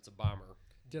glasses because it's a bomber?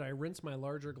 Did I rinse my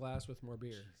larger glass with more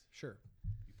beer? Sure.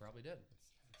 You probably did.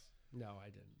 No, I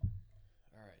didn't.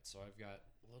 All right, so I've got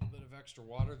a little bit of extra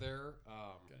water there.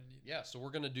 Yeah, so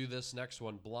we're gonna do this next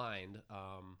one blind.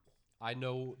 I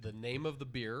know the name of the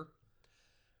beer,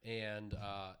 and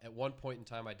at one point in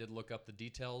time, I did look up the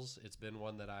details. It's been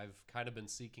one that I've kind of been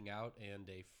seeking out, and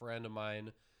a friend of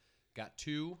mine got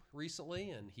two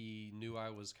recently, and he knew I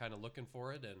was kind of looking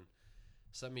for it, and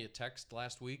sent me a text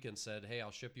last week and said, "Hey,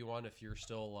 I'll ship you one if you're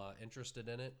still interested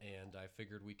in it." And I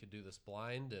figured we could do this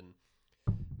blind, and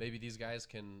maybe these guys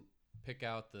can pick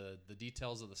out the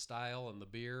details of the style and the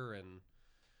beer, and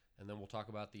then we'll talk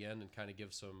about the end and kind of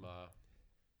give some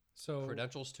So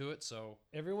credentials to it. So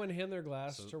everyone hand their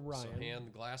glass so to Ryan, hand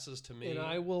the glasses to me. and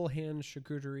I will hand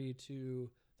charcuterie to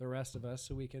the rest of us,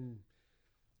 so we can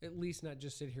at least not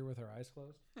just sit here with our eyes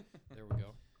closed. There we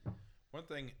go. One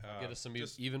thing, Get us some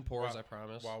just even pours, while- I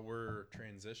promise. While we're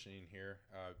transitioning here,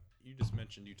 you just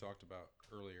mentioned you talked about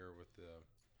earlier with the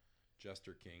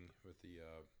Jester King with the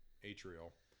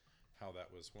Atrial, how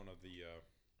that was one of the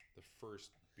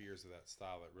first beers of that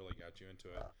style that really got you into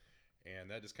it, and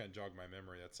that just kind of jogged my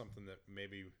memory. That's something that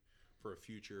maybe for a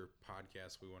future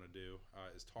podcast we want to do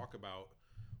is talk about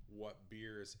what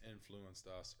beers influenced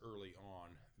us early on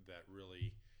that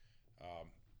really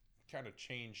kind of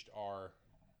changed our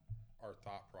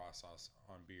thought process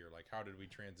on beer. Like, how did we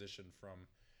transition from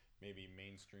maybe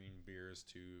mainstream beers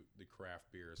to the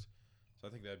craft beers? So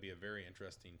I think that'd be a very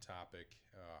interesting topic.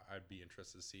 I'd be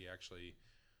interested to see actually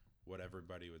what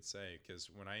everybody would say, because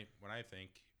when I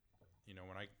think,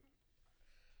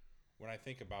 when I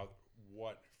think about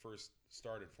what first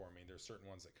started for me, there's certain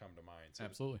ones that come to mind. So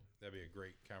Absolutely. that'd be a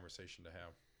great conversation to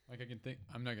have. Like I can think.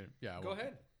 I'm not gonna. Yeah. I Go won't.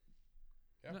 ahead.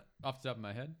 Yeah. Not off the top of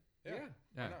my head. Yeah. Why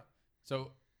Yeah. not?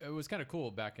 So it was kind of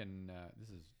cool back in.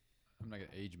 I'm not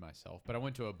gonna age myself, but I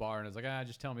went to a bar and I was like,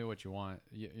 just tell me what you want.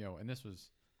 You know, and this was.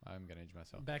 I'm gonna age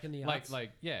myself. Back in the Like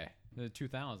aughts. the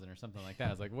 2000 or something like that. I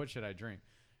was like, what should I drink?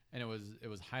 And it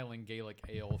was Highland Gaelic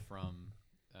Ale from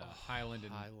Highland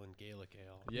and Highland Gaelic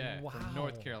Ale. yeah, from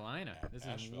North Wow. Carolina. This is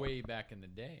Asheville. way back in the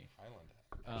day.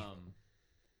 Highland.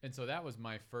 And so that was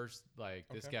my first, like,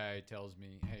 this Okay. guy tells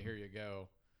me, hey, here you go.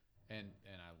 And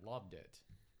I loved it.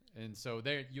 And so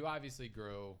there, you obviously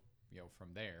grow,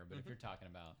 from there. But if you're talking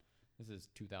about, this is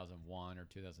 2001 or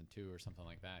 2002 or something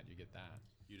like that, you get that.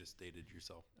 You just dated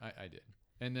yourself. I did.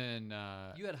 And then,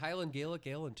 You had Highland Gaelic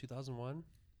Ale in 2001?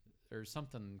 or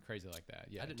something crazy like that.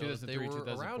 Yeah. I didn't know that they 2003, were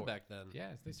 2004. around back then.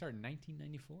 Yeah, they started in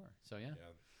 1994. So, yeah. Yeah,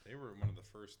 they were one of the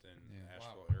first in Yeah.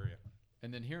 Asheville area.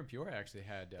 And then here in Peoria, I actually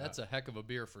had. That's a heck of a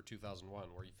beer for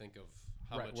 2001, where you think of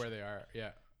how right much where they are.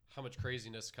 Yeah. how much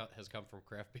craziness has come from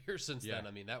craft beer since Yeah. then.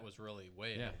 I mean, that was really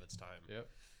way Yeah. ahead of its time. Yep.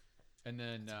 And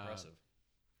then It's impressive.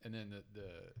 And then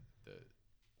the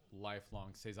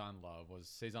lifelong Saison love was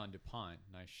Saison DuPont.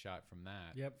 Nice shot from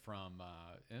that. Yep. From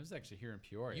and it was actually here in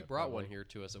Peoria. You brought one probably. here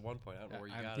to us at one point. I don't know where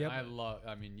you I, got Yep. it. I love.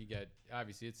 I mean, you get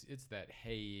obviously it's that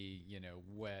hay,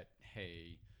 wet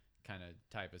hay kind of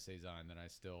type of Saison that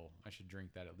I should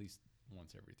drink that at least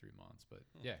once every 3 months. But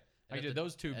yeah, And I at did the-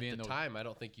 those two At being the the time, I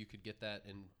don't think you could get that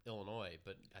in Illinois,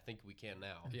 but I think we can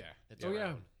now. Yeah. It's Oh, yeah.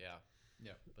 around. Yeah.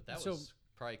 Yeah. But that So- was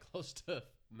probably close to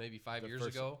maybe 5 The years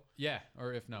first- ago. Yeah,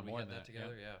 or if not we more had than that that.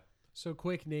 together. Yeah. So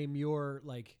quick, name your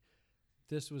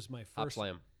this was my Hop first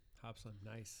Slam. Hop Slam.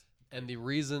 Nice. And the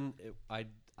reason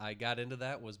I got into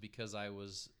that was because I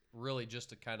was really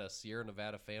just a kind of Sierra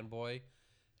Nevada fanboy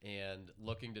and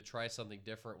looking to try something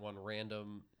different one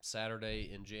random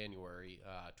Saturday in January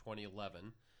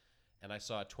 2011. And I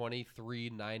saw a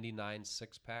 $23.99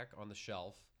 6-pack on the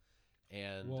shelf.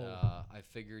 And Whoa. I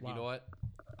figured, Wow. you know what?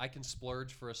 I can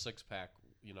splurge for a 6-pack,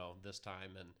 this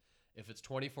time. And if it's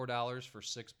 $24 for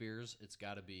 6 beers, it's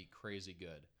got to be crazy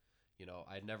good.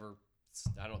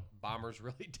 Bombers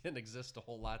really didn't exist a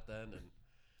whole lot then.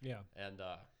 Yeah. And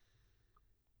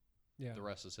Yeah. the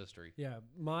rest is history. Yeah,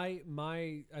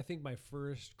 I think my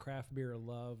first craft beer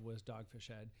love was Dogfish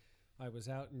Head. I was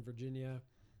out in Virginia,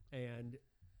 and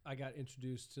I got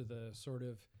introduced to the sort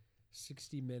of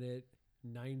 60-minute,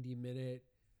 90-minute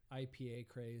IPA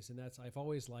craze, and I've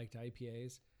always liked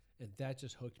IPAs, and that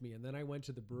just hooked me. And then I went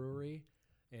to the brewery,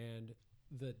 and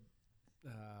the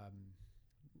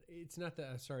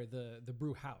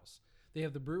brew house. They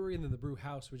have the brewery and then the brew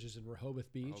house, which is in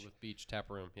Rehoboth Beach. Rehoboth Beach Tap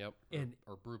Room, yep. And-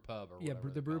 or brew pub or Yeah, whatever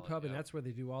the they brew call it, pub, and yep. that's where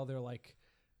they do all their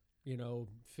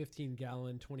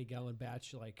 15-gallon, 20-gallon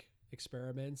batch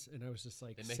experiments. And I was just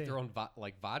like, They make their own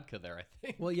vodka there, I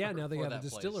think. Well, yeah, for- now they for have a that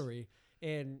place. distillery,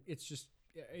 and it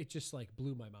just like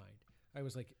blew my mind. I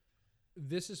was like,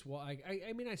 this is why.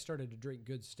 I mean, I started to drink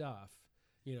good stuff,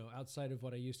 outside of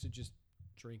what I used to just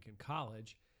drink in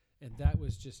college, and that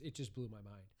was it just blew my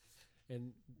mind.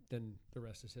 And then the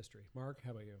rest is history. Mark,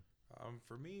 how about you?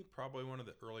 For me, probably one of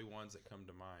the early ones that come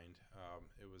to mind.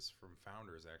 It was from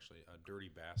Founders, actually. A Dirty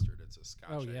Bastard. It's a Scotch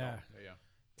Oh ale. yeah, Yeah.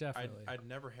 definitely. I'd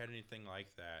never had anything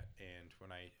like that, and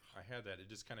when I had that, it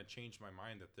just kind of changed my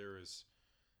mind that there's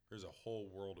a whole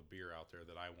world of beer out there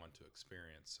that I want to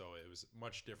experience. So it was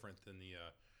much different than the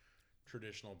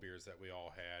traditional beers that we all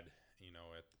had.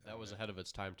 That was ahead of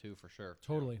its time too, for sure.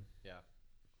 Totally. Yeah.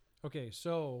 Okay,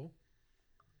 so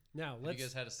now Have you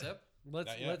guys had a sip? let's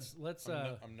Not yet. let's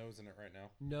I'm nosing it right now.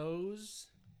 nose,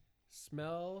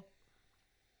 smell.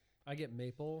 I get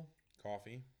maple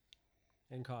Coffee.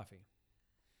 and coffee.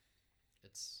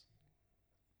 It's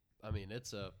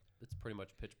pretty much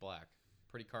pitch black,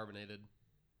 pretty carbonated.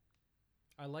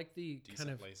 I like the Decent kind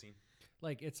of lacing.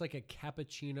 it's like a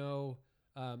cappuccino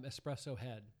espresso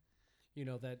head.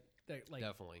 That like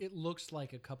Definitely. it looks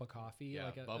like a cup of coffee. Yeah,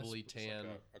 like bubbly It's tan.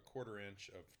 like a quarter inch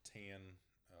of tan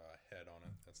head on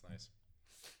it. That's nice.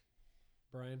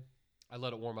 Brian. I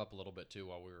let it warm up a little bit too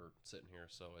while we were sitting here,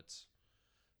 so it's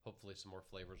hopefully some more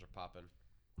flavors are popping.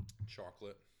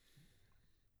 Chocolate.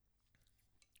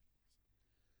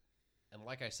 And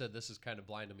like I said, this is kind of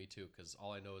blind to me too, because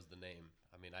all I know is the name.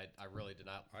 I mean, I really did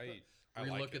not I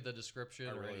relook like at it. the description.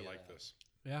 I or really any of like that. this.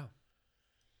 Yeah.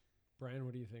 Brian,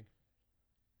 what do you think?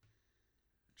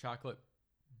 Chocolate,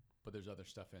 but there's other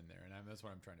stuff in there, and that's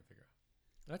what I'm trying to figure out.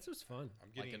 That's just fun. I'm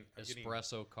Like getting an I'm getting-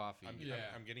 espresso coffee,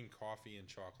 I'm getting coffee and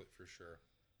chocolate for sure.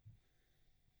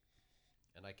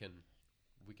 and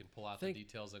we can pull out Thank- the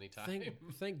details anytime.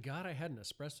 Thank God I had an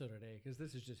espresso today, because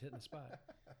this is just hitting the spot.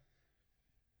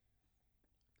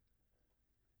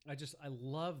 I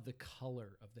love the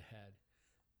color of the head.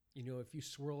 If you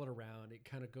swirl it around, it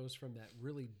kind of goes from that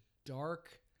really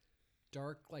dark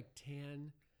like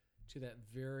tan to that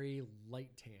very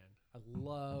light tan. I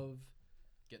love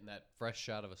Getting that fresh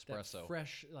shot of that espresso.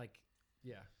 fresh,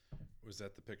 yeah. Was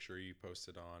that the picture you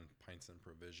posted on Pints and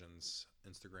Provisions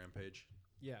Instagram page?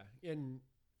 Yeah, and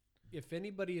if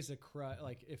anybody is a crush,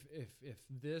 like if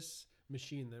this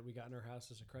machine that we got in our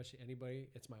house is a crush to anybody,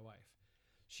 it's my wife.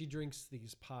 She drinks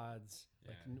these pods.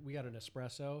 Like we got an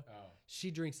espresso. Oh.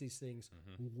 She drinks these things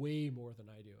way more than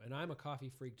I do, and I'm a coffee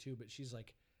freak too. But she's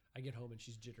like, I get home and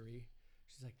she's jittery.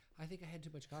 She's like, I think I had too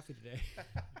much coffee today.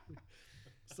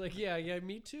 It's like, yeah,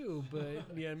 me too, but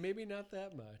yeah, maybe not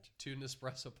that much. 2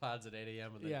 Nespresso pods at 8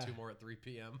 a.m. and then Yeah. 2 more at 3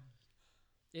 p.m.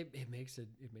 It makes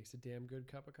a damn good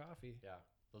cup of coffee.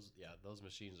 Yeah, those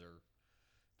machines are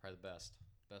probably the best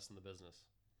in the business.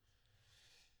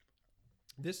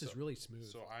 This is really smooth.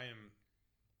 So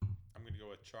I'm going to go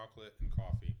with chocolate and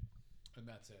coffee. And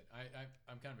that's it.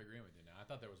 I'm kind of agreeing with you now. I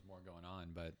thought there was more going on,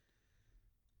 but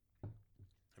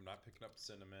I'm not picking up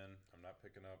cinnamon. I'm not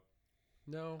picking up.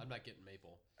 No, I'm not getting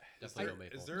maple. Is Definitely there, no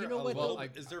maple. is there You know a what, little, though?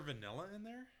 is there vanilla in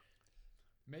there?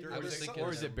 maybe There- I was there's thinking, or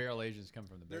is some- it barrel aged and come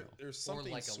from the There, barrel? there's or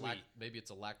something like sweet. maybe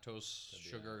it's a lactose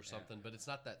sugar or something, but it's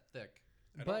not that thick.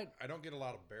 I don't get a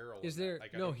lot of barrel. Is in that. there-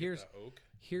 Like, I no, don't get here's- the oak.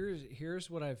 here's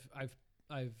what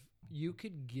I've you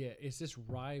could get is this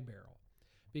rye barrel,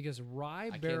 because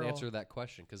rye I barrel. can't answer that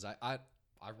question because I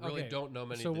really Okay, don't know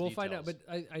many. So of the we'll find out. details.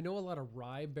 But I know a lot of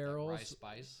rye That barrels rye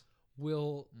spice.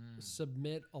 will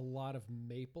submit a lot of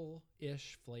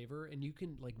maple-ish flavor, and you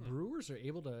can brewers are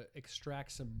able to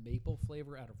extract some maple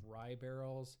flavor out of rye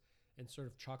barrels and sort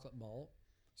of chocolate malt.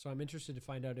 So I'm interested to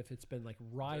find out if it's been like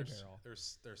rye barrel.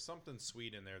 There's something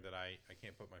sweet in there that I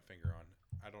can't put my finger on.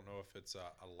 I don't know if it's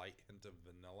a light hint of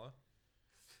vanilla.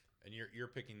 And you're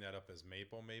picking that up as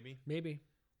maple, maybe? Maybe.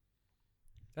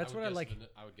 That's would what I guess like.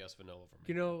 I would guess vanilla for me.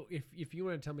 You know, if you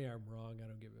want to tell me I'm wrong, I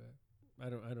don't give a.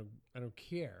 I don't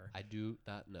care. I do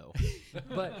not know.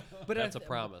 But That's a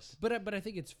promise. But I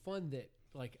think it's fun that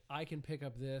like I can pick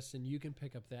up this and you can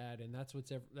pick up that, and that's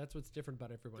what's different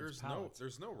about everyone's palates.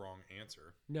 There's no wrong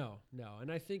answer. No,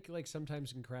 and I think like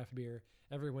sometimes in craft beer,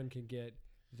 everyone can get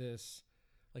this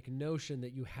like notion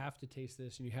that you have to taste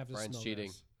this and you have to Brian's smell cheating.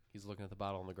 this. He's looking at the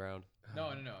bottle on the ground. No,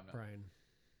 I'm not. Brian,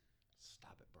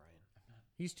 Stop it, Brian.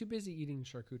 he's too busy eating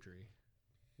charcuterie,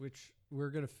 which we're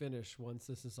gonna finish once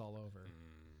this is all over.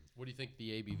 What do you think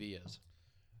the ABV is?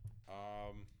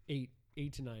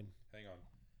 8 to 9. Hang on.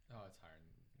 Oh, it's higher.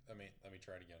 Let me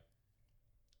try it again.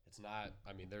 It's not.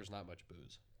 I mean, there's not much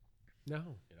booze.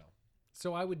 No. You know.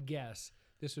 So I would guess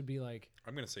this would be like.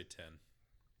 I'm gonna say 10,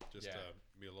 just Yeah. to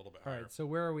be a little bit All higher. right. So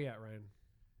where are we at, Ryan?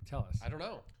 Tell us. I don't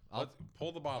know. Let's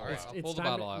pull the bottle All right, out. I'll It's pull the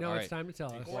time bottle to, out. No, All it's right. time to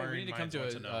tell us. Boy, We need to come minds to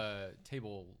want to a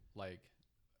table like.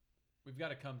 We've got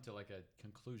to come to like a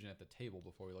conclusion at the table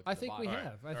before we look. I at the think we bottle.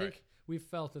 have. I All think right. we've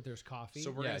felt that there's coffee.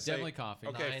 So we're Yeah, gonna say, definitely coffee.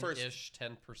 Okay, first 9-ish,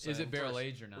 10%. Is it barrel first,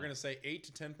 aged or not? We're gonna say 8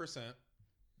 to 10%.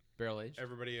 barrel aged.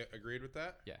 Everybody agreed with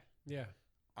that? Yeah, yeah.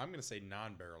 I'm gonna say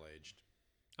non-barrel aged.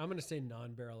 I'm going to say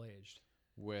non-barrel aged.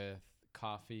 with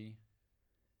coffee,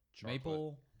 Chocolate.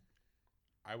 maple.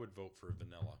 I would vote for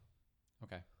vanilla,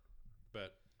 Okay,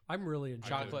 but I'm really enjoying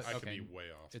Chocolate. I could okay. be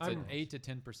way off. it's I'm- an 8 to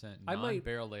 10% I might-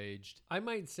 non-barrel aged. I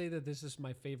might say that this is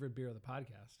my favorite beer of the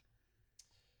podcast.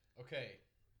 Okay.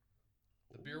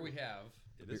 The beer we have.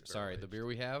 It the is the beer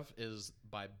we have is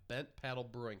by Bent Paddle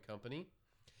Brewing Company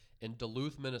in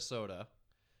Duluth, Minnesota,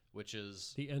 which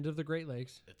is The end of the Great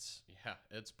Lakes.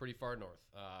 it's pretty far north.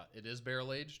 It is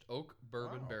barrel aged, oak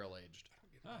bourbon Wow. barrel aged. I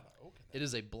don't get a lot of oak in that. It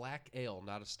is a black ale,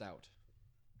 not a stout.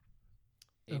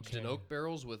 Aged in Okay. oak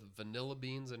barrels with vanilla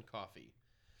beans and coffee.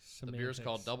 The beer is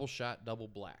called Semantics. Double Shot Double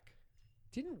Black.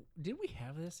 Did we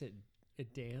have this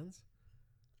at Dan's?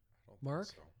 I don't think Mark?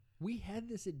 so. We had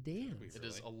this at Dan's. we- It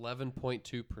is Really?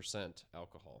 11.2%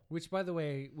 alcohol. Which, by the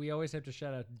way, we always have to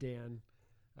shout out Dan.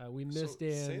 We missed So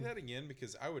Dan. say that again,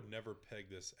 because I would never peg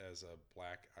this as a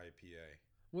black IPA.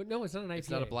 Well, no, it's not an IPA. It's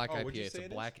not a black Oh, what'd IPA. you It's say a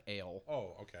it is? black ale.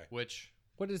 Oh, okay. Which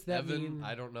What does that Evan, mean?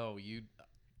 I don't know. You'd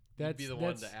That's be the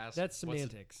one that's- to ask. That's what's the-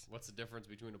 semantics. What's the difference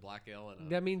between a black ale and a?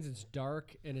 That means it's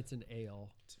dark and it's an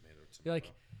ale. Tomato. You're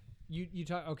like, you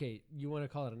talk. Okay, you want to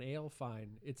call it an ale?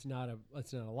 Fine. It's not a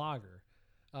lager.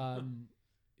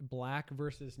 Black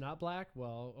versus not black.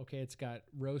 Well, okay, it's got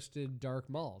roasted dark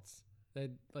malts.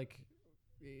 That like,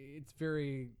 it's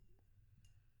very,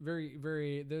 very,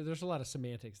 very. There's a lot of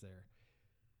semantics there.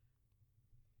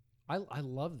 I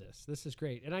love this. This is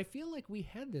great, and I feel like we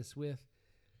had this with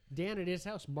Dan at his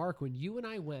house. Mark, when you and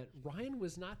I went, Ryan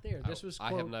was not there. This was I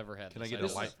quote, have never had. Can I this. get know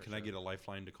a that for Can I sure. get a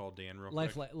lifeline to call Dan real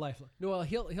life. quick? No, well,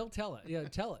 he'll tell it. Yeah,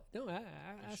 tell it. No,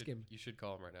 ask him. You should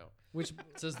call him right now. Which It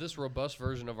says this robust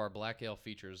version of our black ale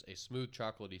features a smooth,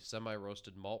 chocolatey,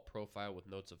 semi-roasted malt profile with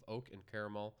notes of oak and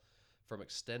caramel from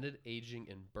extended aging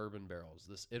in bourbon barrels.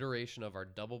 This iteration of our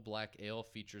double black ale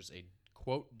features a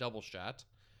quote double shot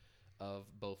of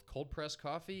both cold pressed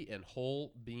coffee and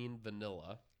whole bean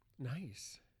vanilla,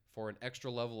 nice. for an extra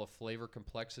level of flavor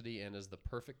complexity and is the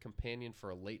perfect companion for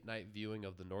a late night viewing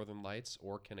of the Northern Lights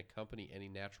or can accompany any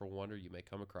natural wonder you may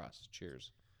come across.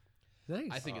 Cheers. Nice.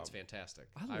 I think it's fantastic.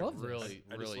 I love this. really,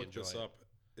 I just really looked enjoy this it. up.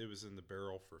 It was in the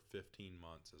barrel for 15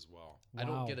 months as well. I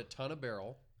don't Wow. get a ton of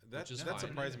barrel, which is That fine.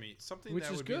 surprised me. Something Which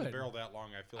that is would be in the good. barrel that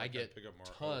long, I feel I like get I'd pick up more.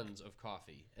 tons of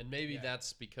coffee, and maybe Yeah.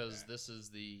 that's because Yeah. this is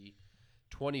the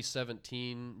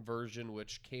 2017 version,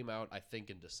 which came out I think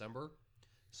in December.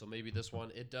 So maybe this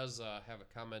one. It does have a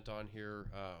comment on here,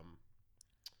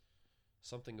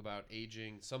 something about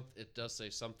aging. It does say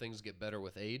some things get better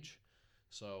with age.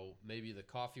 So maybe the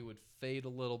coffee would fade a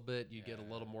little bit. You get a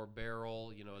little more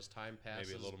barrel, as time passes.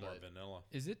 Maybe a little more but vanilla.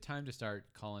 Is it time to start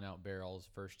calling out barrels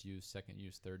first use, second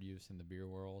use, third use in the beer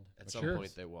world? At some Sure.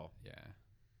 point they will. Yeah.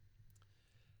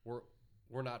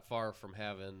 We're not far from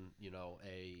having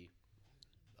a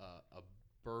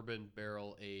bourbon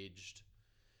barrel aged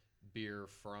beer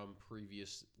from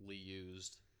previously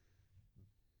used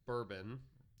bourbon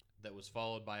that was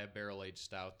followed by a barrel aged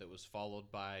stout that was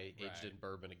followed by aged in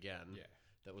bourbon again. Yeah.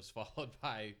 That was followed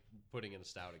by putting in a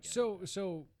stout again.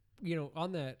 So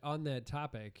on that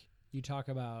topic, you talk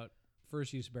about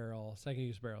first use barrel, second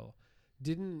use barrel.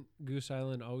 Didn't Goose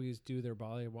Island always do their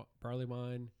barley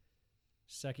wine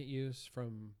second use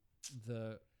from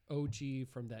the OG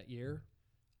from that year?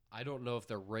 I don't know if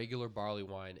their regular barley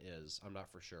wine is. I'm not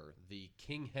for sure. The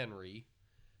King Henry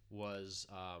was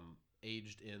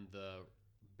aged in the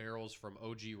barrels from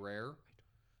OG Rare,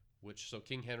 so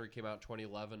King Henry came out in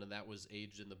 2011, and that was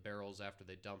aged in the barrels after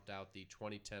they dumped out the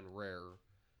 2010 Rare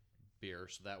beer.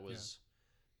 So that was,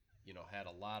 had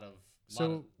a lot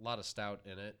of stout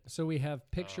in it. So we have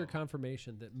picture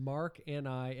confirmation that Mark and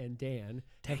I and Dan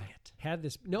had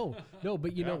this. No,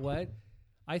 but you know what?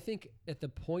 I think at the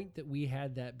point that we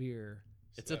had that beer,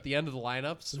 It's at the end of the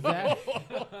lineup. So that,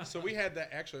 So we had that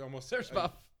actually almost. there's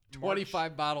about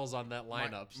 25 bottles on that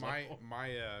lineup.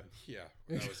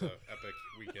 That was an epic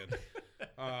weekend.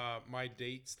 My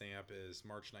date stamp is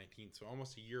March 19th, so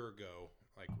almost a year ago,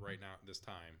 like right now this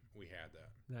time, we had that.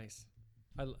 nice.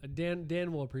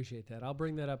 Dan will appreciate that. I'll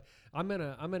bring that up. I'm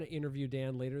gonna interview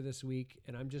Dan later this week,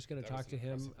 and I'm just gonna That was talk to an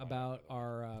him impressive lineup, about by the way.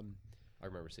 our. I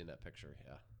remember seeing that picture.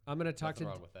 Yeah, I'm gonna talk nothing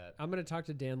to. wrong with that. I'm going to talk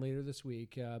to Dan later this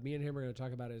week. Me and him are going to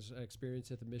talk about his experience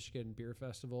at the Michigan Beer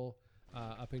Festival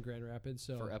up in Grand Rapids.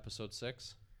 So, For episode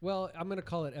 6, well, I'm going to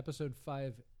call it episode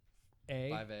 5A.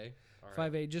 5A. All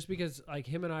right. 5A, just because like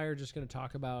him and I are just going to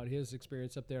talk about his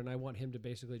experience up there, and I want him to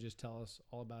basically just tell us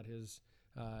all about his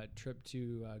trip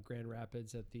to Grand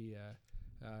Rapids at the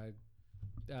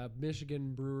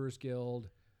Michigan Brewers Guild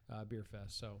Beer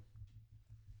Fest. So,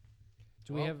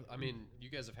 do we have? I mean, you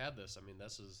guys have had this. I mean,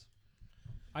 this is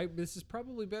This is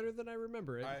probably better than I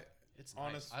remember it. it's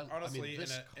Honest- nice. honestly,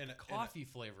 this in a- coffee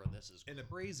flavor in this is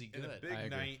crazy In good. a big I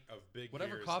agree. night of big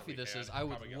Whatever beers coffee that we this had, is, I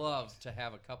would probably got love lost. to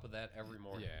have a cup of that every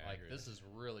morning. Yeah, I agree with This is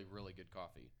really, really good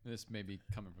coffee. This may be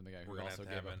coming from the guy who We're gonna also have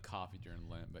to gave have up an- coffee during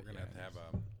Lent. But We're gonna yeah, have to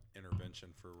have a intervention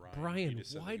for Ryan. Brian, He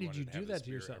just said why that he did you wanted do have that this to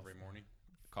beer yourself? every morning?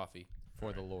 Coffee.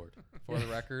 for the Lord. For the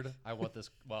record, I want this.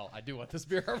 Well, I do want this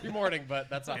beer every morning, but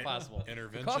that's not possible. The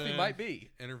Intervention. coffee might be.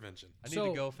 Intervention. I need So-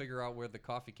 to go figure out where the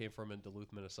coffee came from in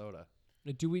Duluth, Minnesota.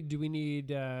 Do we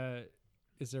need?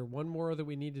 Is there one more that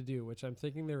we need to do? Which I'm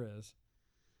thinking there is.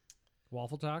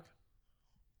 Waffle Talk.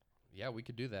 Yeah, we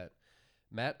could do that.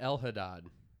 Matt El Haddad.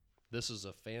 This is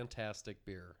a fantastic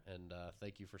beer, and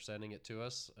thank you for sending it to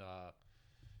us.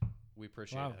 We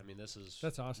appreciate Wow. it. I mean, That's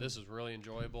awesome. This is really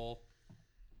enjoyable.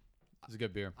 It's a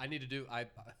good beer. I need to do. I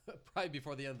probably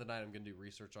before the end of the night, I'm going to do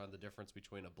research on the difference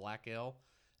between a black ale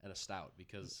and a stout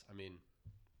because I mean,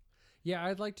 Yeah,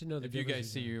 I'd like to know the If you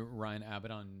guys differences see in- Ryan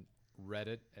Abbott on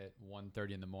Reddit at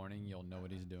 1:30 in the morning, you'll know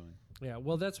what he's doing. Yeah,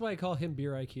 well, that's why I call him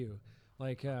Beer IQ.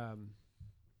 Like,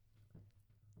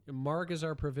 Mark is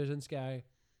our provisions guy.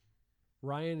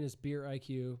 Ryan is Beer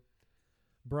IQ.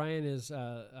 Brian is,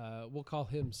 we'll call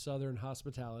him Southern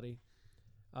Hospitality.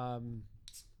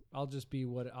 I'll just be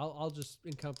I'll just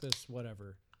encompass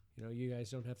whatever. You know, you guys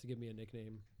don't have to give me a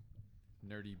nickname.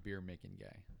 Nerdy beer making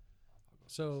guy.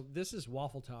 So this is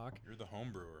Waffle Talk. You're the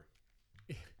home brewer.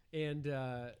 And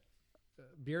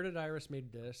Bearded Iris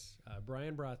made this.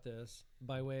 Brian brought this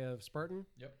by way of Spartan.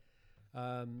 Yep.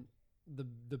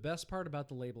 The best part about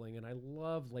the labeling, and I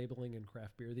love labeling in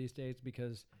craft beer these days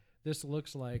because this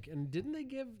looks like. And didn't they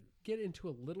get into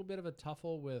a little bit of a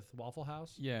tuffle with Waffle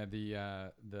House? Yeah,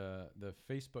 the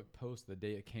Facebook post the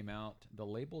day it came out, the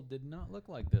label did not look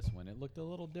like this one. It looked a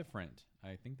little different.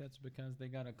 I think that's because they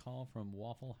got a call from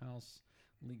Waffle House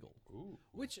Legal. Ooh.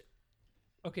 Which,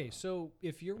 okay, so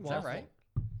if you're is Waffle, that right?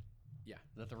 Yeah.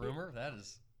 Is that the rumor? That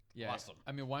is Yeah. awesome.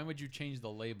 I mean, why would you change the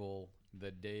label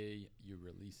the day you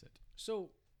release it. So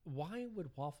why would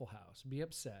Waffle House be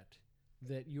upset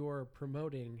that you're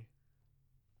promoting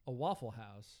a Waffle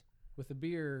House with a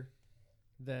beer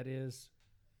that is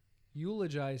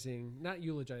not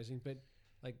eulogizing, but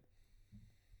like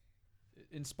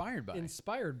Inspired by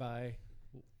inspired by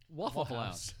Waffle Waffle House?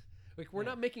 House. Like, we're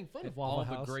not making fun of Waffle all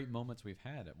House. the great moments we've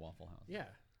had at Waffle House. Yeah.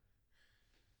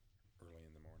 Early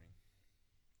in the morning.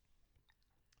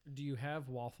 Do you have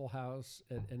Waffle House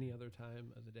at any other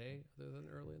time of the day other than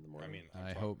early in the morning? I mean,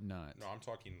 I hope not. No, I'm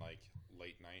talking like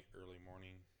late night, early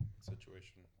morning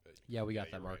situation. But Yeah, we got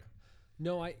that, you're Mark. right.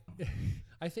 No,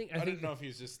 I think I didn't know if he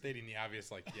was just stating the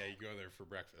obvious, like, yeah, you go there for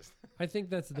breakfast. I think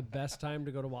that's the best time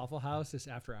to go to Waffle House is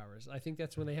after hours. I think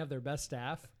that's when they have their best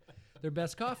staff, their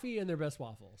best coffee, and their best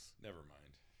waffles. Never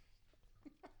mind.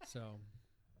 So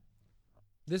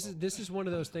this is one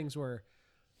of those things where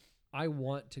I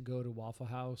want to go to Waffle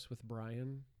House with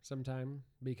Brian sometime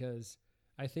because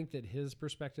I think that his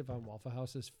perspective on Waffle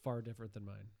House is far different than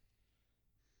mine.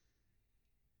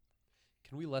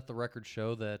 Can we let the record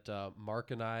show that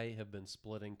Mark and I have been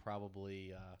splitting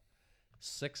probably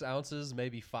 6 ounces,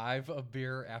 maybe 5 of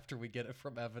beer after we get it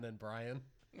from Evan and Brian?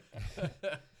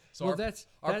 So Well,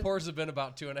 our pours have been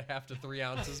about 2.5 to 3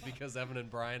 ounces because Evan and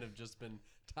Brian have just been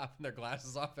topping their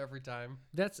glasses off every time.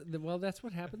 That's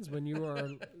what happens when you are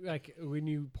like when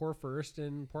you pour first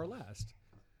and pour last.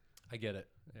 I get it.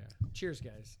 Yeah. Cheers,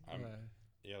 guys.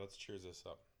 Yeah, let's cheers this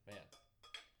up. Man,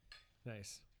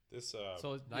 Nice. This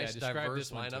So nice describe diverse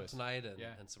this one to lineup us. tonight and,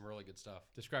 Yeah. and some really good stuff.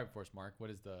 Describe it for us, Mark. What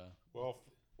is the? well,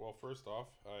 first off,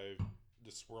 I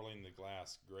just swirling the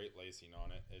glass, great lacing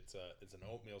on it. It's an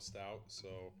oatmeal stout,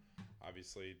 so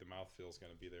obviously the mouthfeel is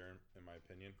going to be there in my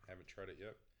opinion. Haven't tried it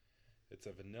yet. It's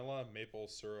a vanilla maple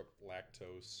syrup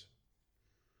lactose.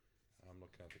 I'm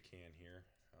looking at the can here.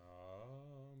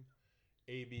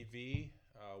 ABV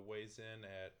weighs in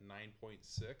at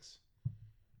 9.6,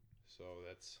 so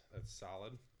that's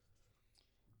solid.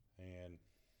 And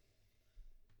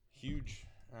huge,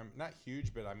 not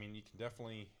huge, but I mean you can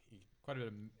definitely Quite a bit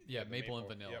of the maple and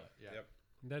vanilla. Yep, Yeah. yep.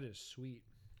 That is sweet.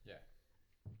 Yeah.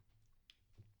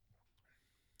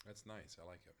 That's nice. I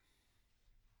like it.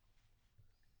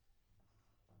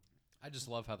 I just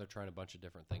love how they're trying a bunch of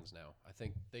different things now. I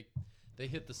think they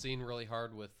hit the scene really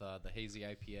hard with the hazy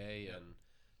IPA, and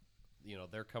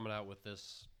they're coming out with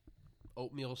this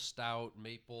oatmeal stout,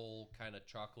 maple kind of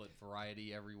chocolate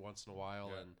variety every once in a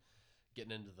while, and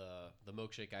getting into the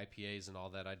milkshake IPAs and all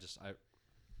that.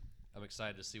 I'm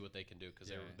excited to see what they can do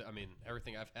because I mean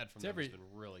everything I've had from them has been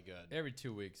really good. Every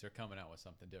 2 weeks they're coming out with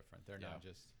something different. They're not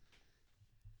just.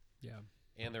 Yeah.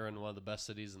 And they're in one of the best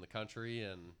cities in the country,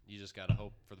 and you just got to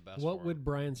hope for the best. What for would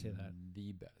Brian say that?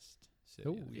 The best city.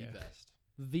 Oh, them. yeah. The best?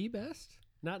 The best?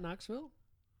 Not Knoxville?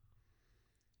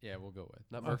 Yeah, we'll go with.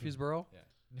 Not Murfreesboro? Yeah.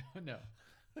 No.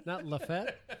 Not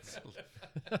Lafayette?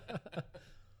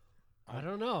 I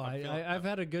don't know. I've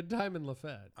had a good time in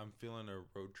Lafayette. I'm feeling a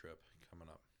road trip coming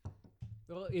up.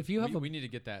 Well, if you have We need to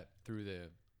get that through the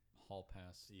hall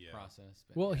pass process.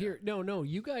 But Well, here, no,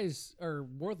 you guys are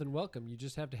more than welcome. You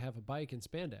just have to have a bike and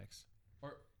spandex.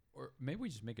 Or maybe we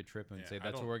just make a trip and Yeah, say I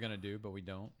that's what don't- we're gonna do, but we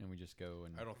don't, and we just go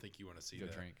and I don't think you want to see go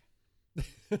that.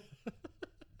 drink.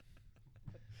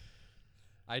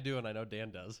 I do, and I know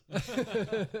Dan does.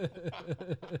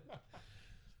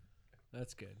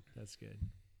 That's good. That's good.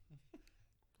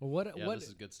 Well, what? Yeah, what? this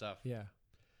is good stuff. Yeah.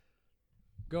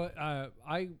 Go.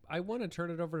 I want to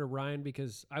turn it over to Ryan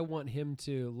because I want him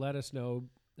to let us know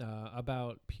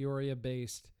about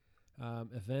Peoria-based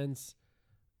events,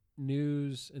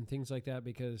 news, and things like that.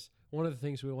 Because one of the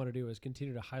things we want to do is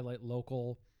continue to highlight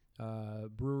local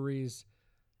breweries,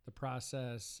 the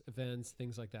process, events,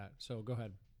 things like that. So go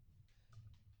ahead.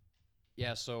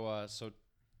 Yeah, so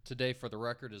today, for the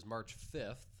record, is March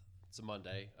 5th. It's a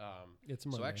Monday. It's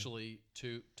Monday. So actually,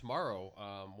 tomorrow,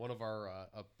 one of our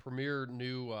premier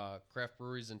new craft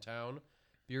breweries in town,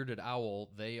 Bearded Owl,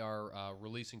 they are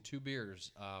releasing 2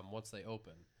 beers once they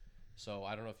open. So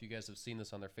I don't know if you guys have seen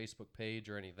this on their Facebook page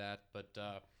or any of that, but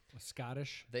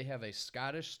Scottish. they have a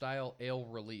Scottish-style ale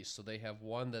release. So they have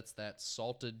one that's that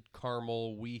salted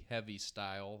caramel, wee heavy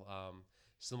style,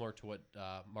 similar to what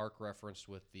Mark referenced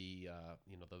with the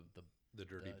The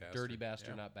dirty bastard. Dirty Bastard,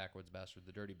 Yeah. not Backwards Bastard,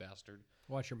 the Dirty Bastard.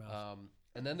 Watch your mouth.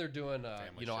 And then they're doing,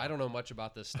 Family I shop. don't know much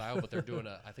about this style, but they're doing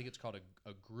I think it's called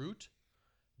a Gruit,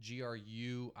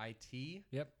 Gruit,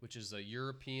 Yep. which is a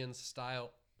European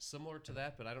style similar to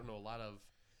that, but I don't know a lot of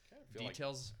feel like-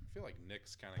 details. I feel like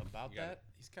Nick's kind of About that?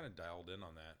 He's kind of dialed in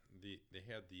on that. They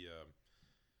had the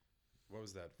what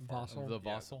was that? Vossel. The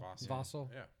Yeah, Vossel? Vossel.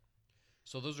 Yeah.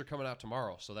 So those are coming out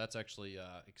tomorrow. So that's actually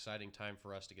exciting time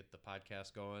for us to get the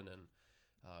podcast going and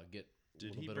get a Did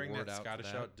little he bit bring of word that out. Scottish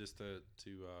for that. out just to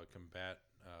combat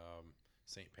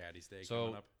St. Patty's Day So-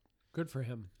 coming up? Good for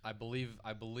him. I believe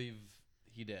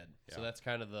he did. So Yeah. that's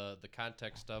kind of the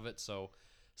context of it. So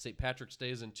St. Patrick's Day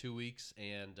is in 2 weeks,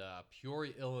 and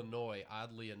Peoria, Illinois,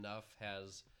 oddly enough,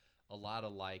 has a lot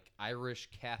of like Irish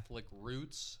Catholic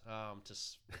roots.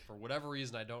 For whatever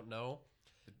reason, I don't know.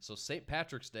 So St.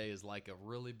 Patrick's Day is like a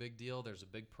really big deal. There's a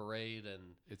big parade,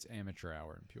 and It's amateur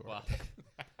hour in Peoria. well,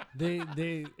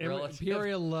 Relative-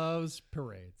 Peoria loves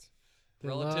parades. They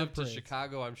relative love to parades.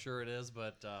 Chicago, I'm sure it is,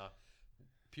 but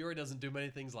Peoria doesn't do many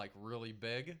things like really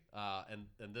big, and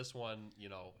this one,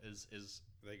 is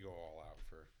They go all out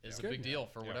for. It's yeah. a big deal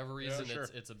for Yeah. whatever Yeah, reason. sure.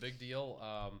 It's a big deal.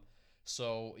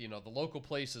 So the local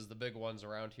places, the big ones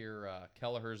around here,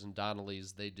 Kelleher's and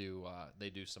Donnelly's, they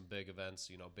do some big events.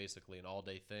 Basically an all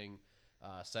day thing.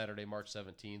 Saturday, March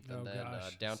 17th, and Oh, then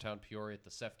gosh. downtown Peoria at the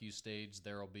Sefkew stage,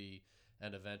 there will be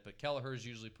an event. But Kelleher's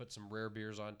usually put some rare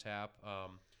beers on tap.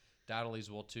 Donnelly's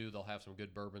will too. They'll have some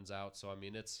good bourbons out. So I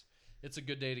mean, it's a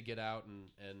good day to get out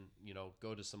and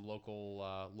go to some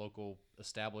local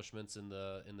establishments in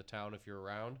the town if you're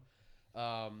around.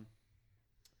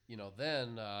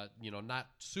 Then not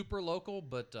super local,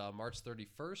 but March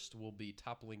 31st will be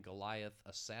Toppling Goliath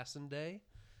Assassin Day.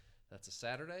 That's a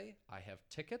Saturday. I have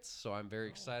tickets, so I'm very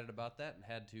excited about that and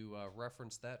had to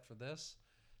reference that for this.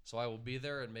 So I will be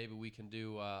there, and maybe we can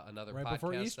do another Right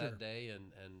before podcast Easter. that day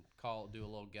and do a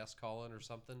little guest call in or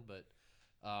something. But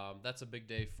that's a big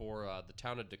day for the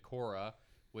town of Decorah,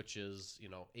 which is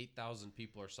 8,000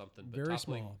 people or something. But Very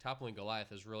small. Toppling Goliath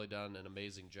has really done an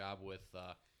amazing job with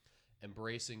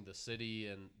embracing the city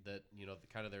and that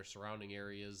kind of their surrounding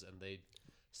areas, and they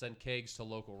send kegs to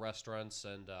local restaurants.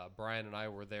 And Brian and I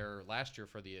were there last year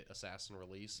for the Assassin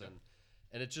release,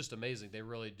 and it's just amazing. They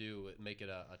really do make it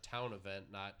a town event,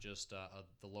 not just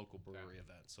the local brewery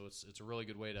event. So it's a really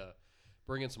good way to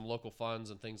bring in some local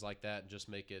funds and things like that, and just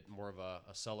make it more of a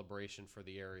celebration for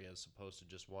the area as opposed to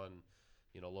just one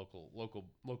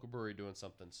local brewery doing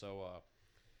something. So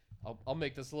I'll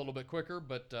make this a little bit quicker,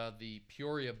 but the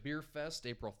Peoria Beer Fest,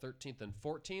 April 13th and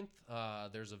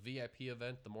 14th. There's a VIP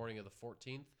event the morning of the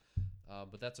 14th,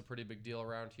 but that's a pretty big deal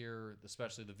around here,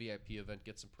 especially the VIP event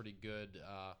gets some pretty good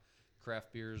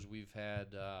craft beers. We've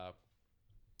had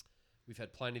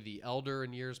Pliny the Elder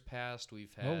in years past.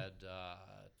 We've had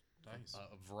Nice.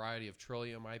 a variety of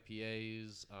Trillium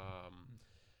IPAs.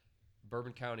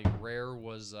 Bourbon County Rare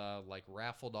was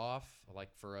raffled off,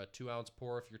 like for a 2-ounce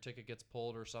pour if your ticket gets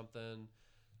pulled or something.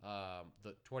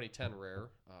 The 2010 Rare.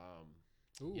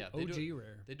 Ooh, Yeah, they OG do-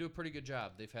 rare. They do a pretty good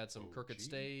job. They've had some Crooked gee.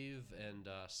 Stave and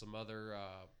some other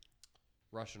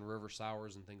Russian River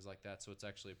sours and things like that. So it's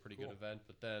actually a pretty good Cool. event.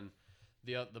 But then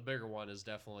the bigger one is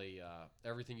definitely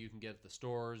everything you can get at the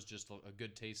stores. Just a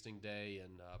good tasting day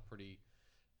and pretty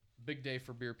big day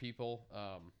for beer people.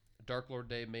 Dark Lord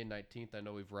Day, May 19th. I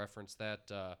know we've referenced that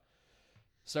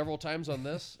several times on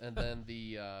this. And then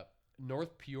the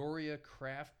North Peoria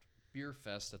Craft Beer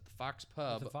Fest at the Fox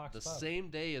Pub, the Fox Pub. same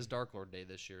day as Dark Lord Day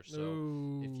this year.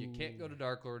 So if you can't go to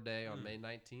Dark Lord Day on May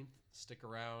 19th, stick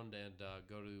around and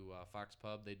go to Fox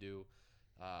Pub. They do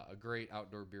a great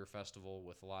outdoor beer festival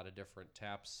with a lot of different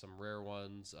taps, some rare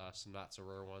ones, some not so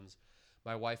rare ones.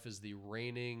 My wife is the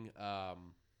reigning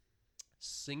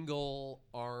single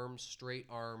arm, straight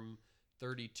arm,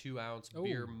 32-ounce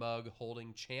beer Oh. mug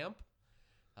holding champ.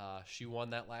 She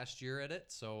won that last year at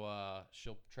it, so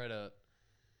she'll try to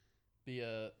be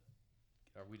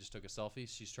we just took a selfie.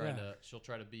 She'll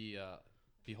try to be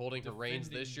holding her reins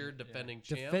this year, defending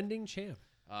champ. Defending champ.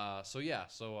 So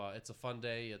it's a fun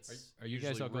day. It's Are you guys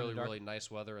usually all going to really Dark- really nice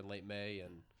weather in late May,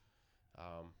 and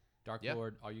Dark Yeah.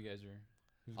 Lord, all you guys are.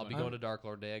 who's I'll be I'm- going to Dark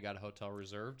Lord Day. I got a hotel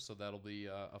reserved, so that'll be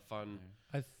a fun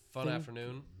I fun think-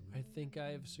 afternoon. I think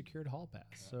I've secured hall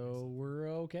pass, so we're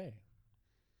okay.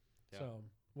 Yeah. So,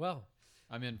 well,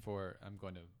 I'm in for. I'm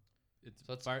going to. It's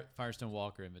So it's- Firestone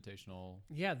Walker Invitational.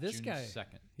 yeah, this June guy,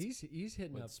 2nd he's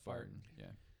hitting with up Spartan. Spartan.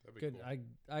 Yeah. That'd be Good.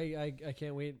 cool. I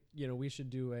can't wait. We should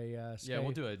do a Skype. Yeah,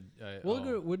 we'll do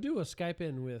a. We'll do a Skype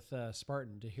in with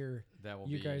Spartan to hear That will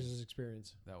you be guys'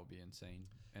 experience. That will be insane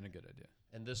and a good idea.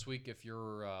 And this week, if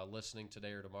you're listening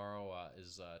today or tomorrow,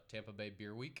 is Tampa Bay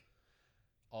Beer Week,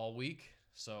 all week.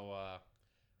 So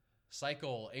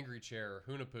Cycle, Angry Chair,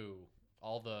 Hunapoo,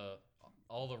 all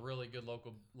the really good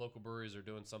local breweries are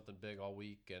doing something big all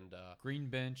week. And Green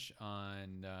Bench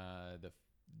on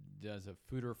does a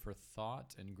Fooder for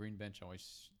Thought, and Green Bench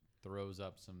always throws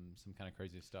up some kind of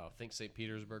crazy stuff. I think St.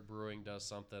 Petersburg Brewing does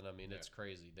something. I mean, it's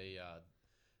crazy.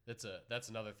 that's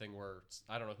another thing where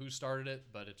I don't know who started it,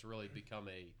 but it's really become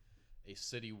a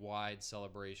citywide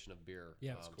celebration of beer.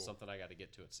 Yeah, it's cool. Something I got to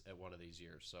get to at one of these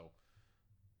years. So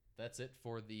that's it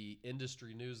for the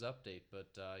industry news update. But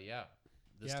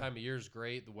this time of year is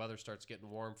great. The weather starts getting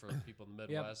warm for people in the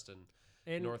Midwest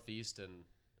and Northeast, and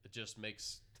it just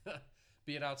makes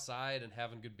being outside and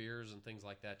having good beers and things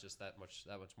like that just that much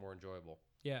more enjoyable.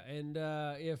 Yeah, and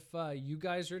if you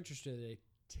guys are interested in a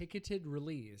ticketed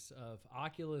release of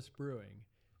Oculus Brewing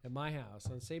at my house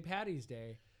on St. Patty's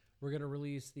Day, we're going to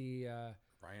release the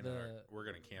Ryan and I, we're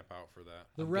going to camp out for that.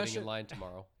 the I'm Russian getting in line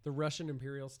tomorrow. the Russian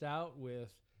Imperial Stout with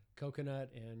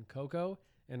coconut and cocoa,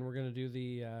 and we're going to do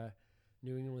the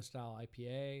New England style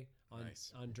IPA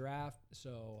on draft.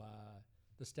 So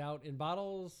the stout in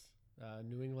bottles,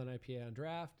 New England IPA on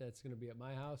draft. That's going to be at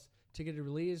my house. Ticketed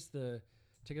release. The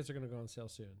tickets are going to go on sale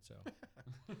soon. So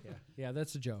yeah,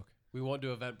 that's a joke. We won't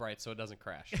do Eventbrite so it doesn't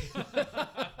crash.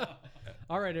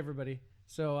 All right, everybody.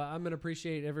 So I'm going to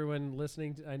appreciate everyone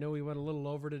listening. I know we went a little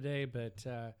over today, but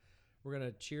we're going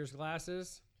to cheers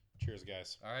glasses. Cheers,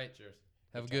 guys. All right, cheers.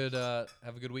 Have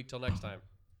a good week till next time.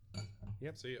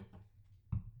 Yep. See you.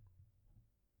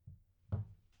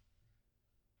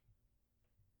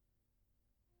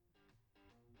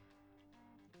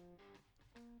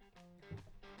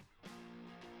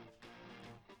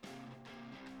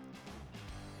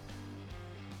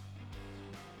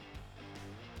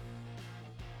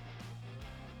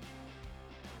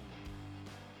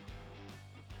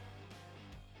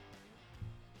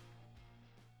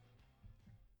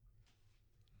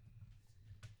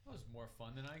 That was more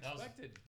fun than I That was- expected.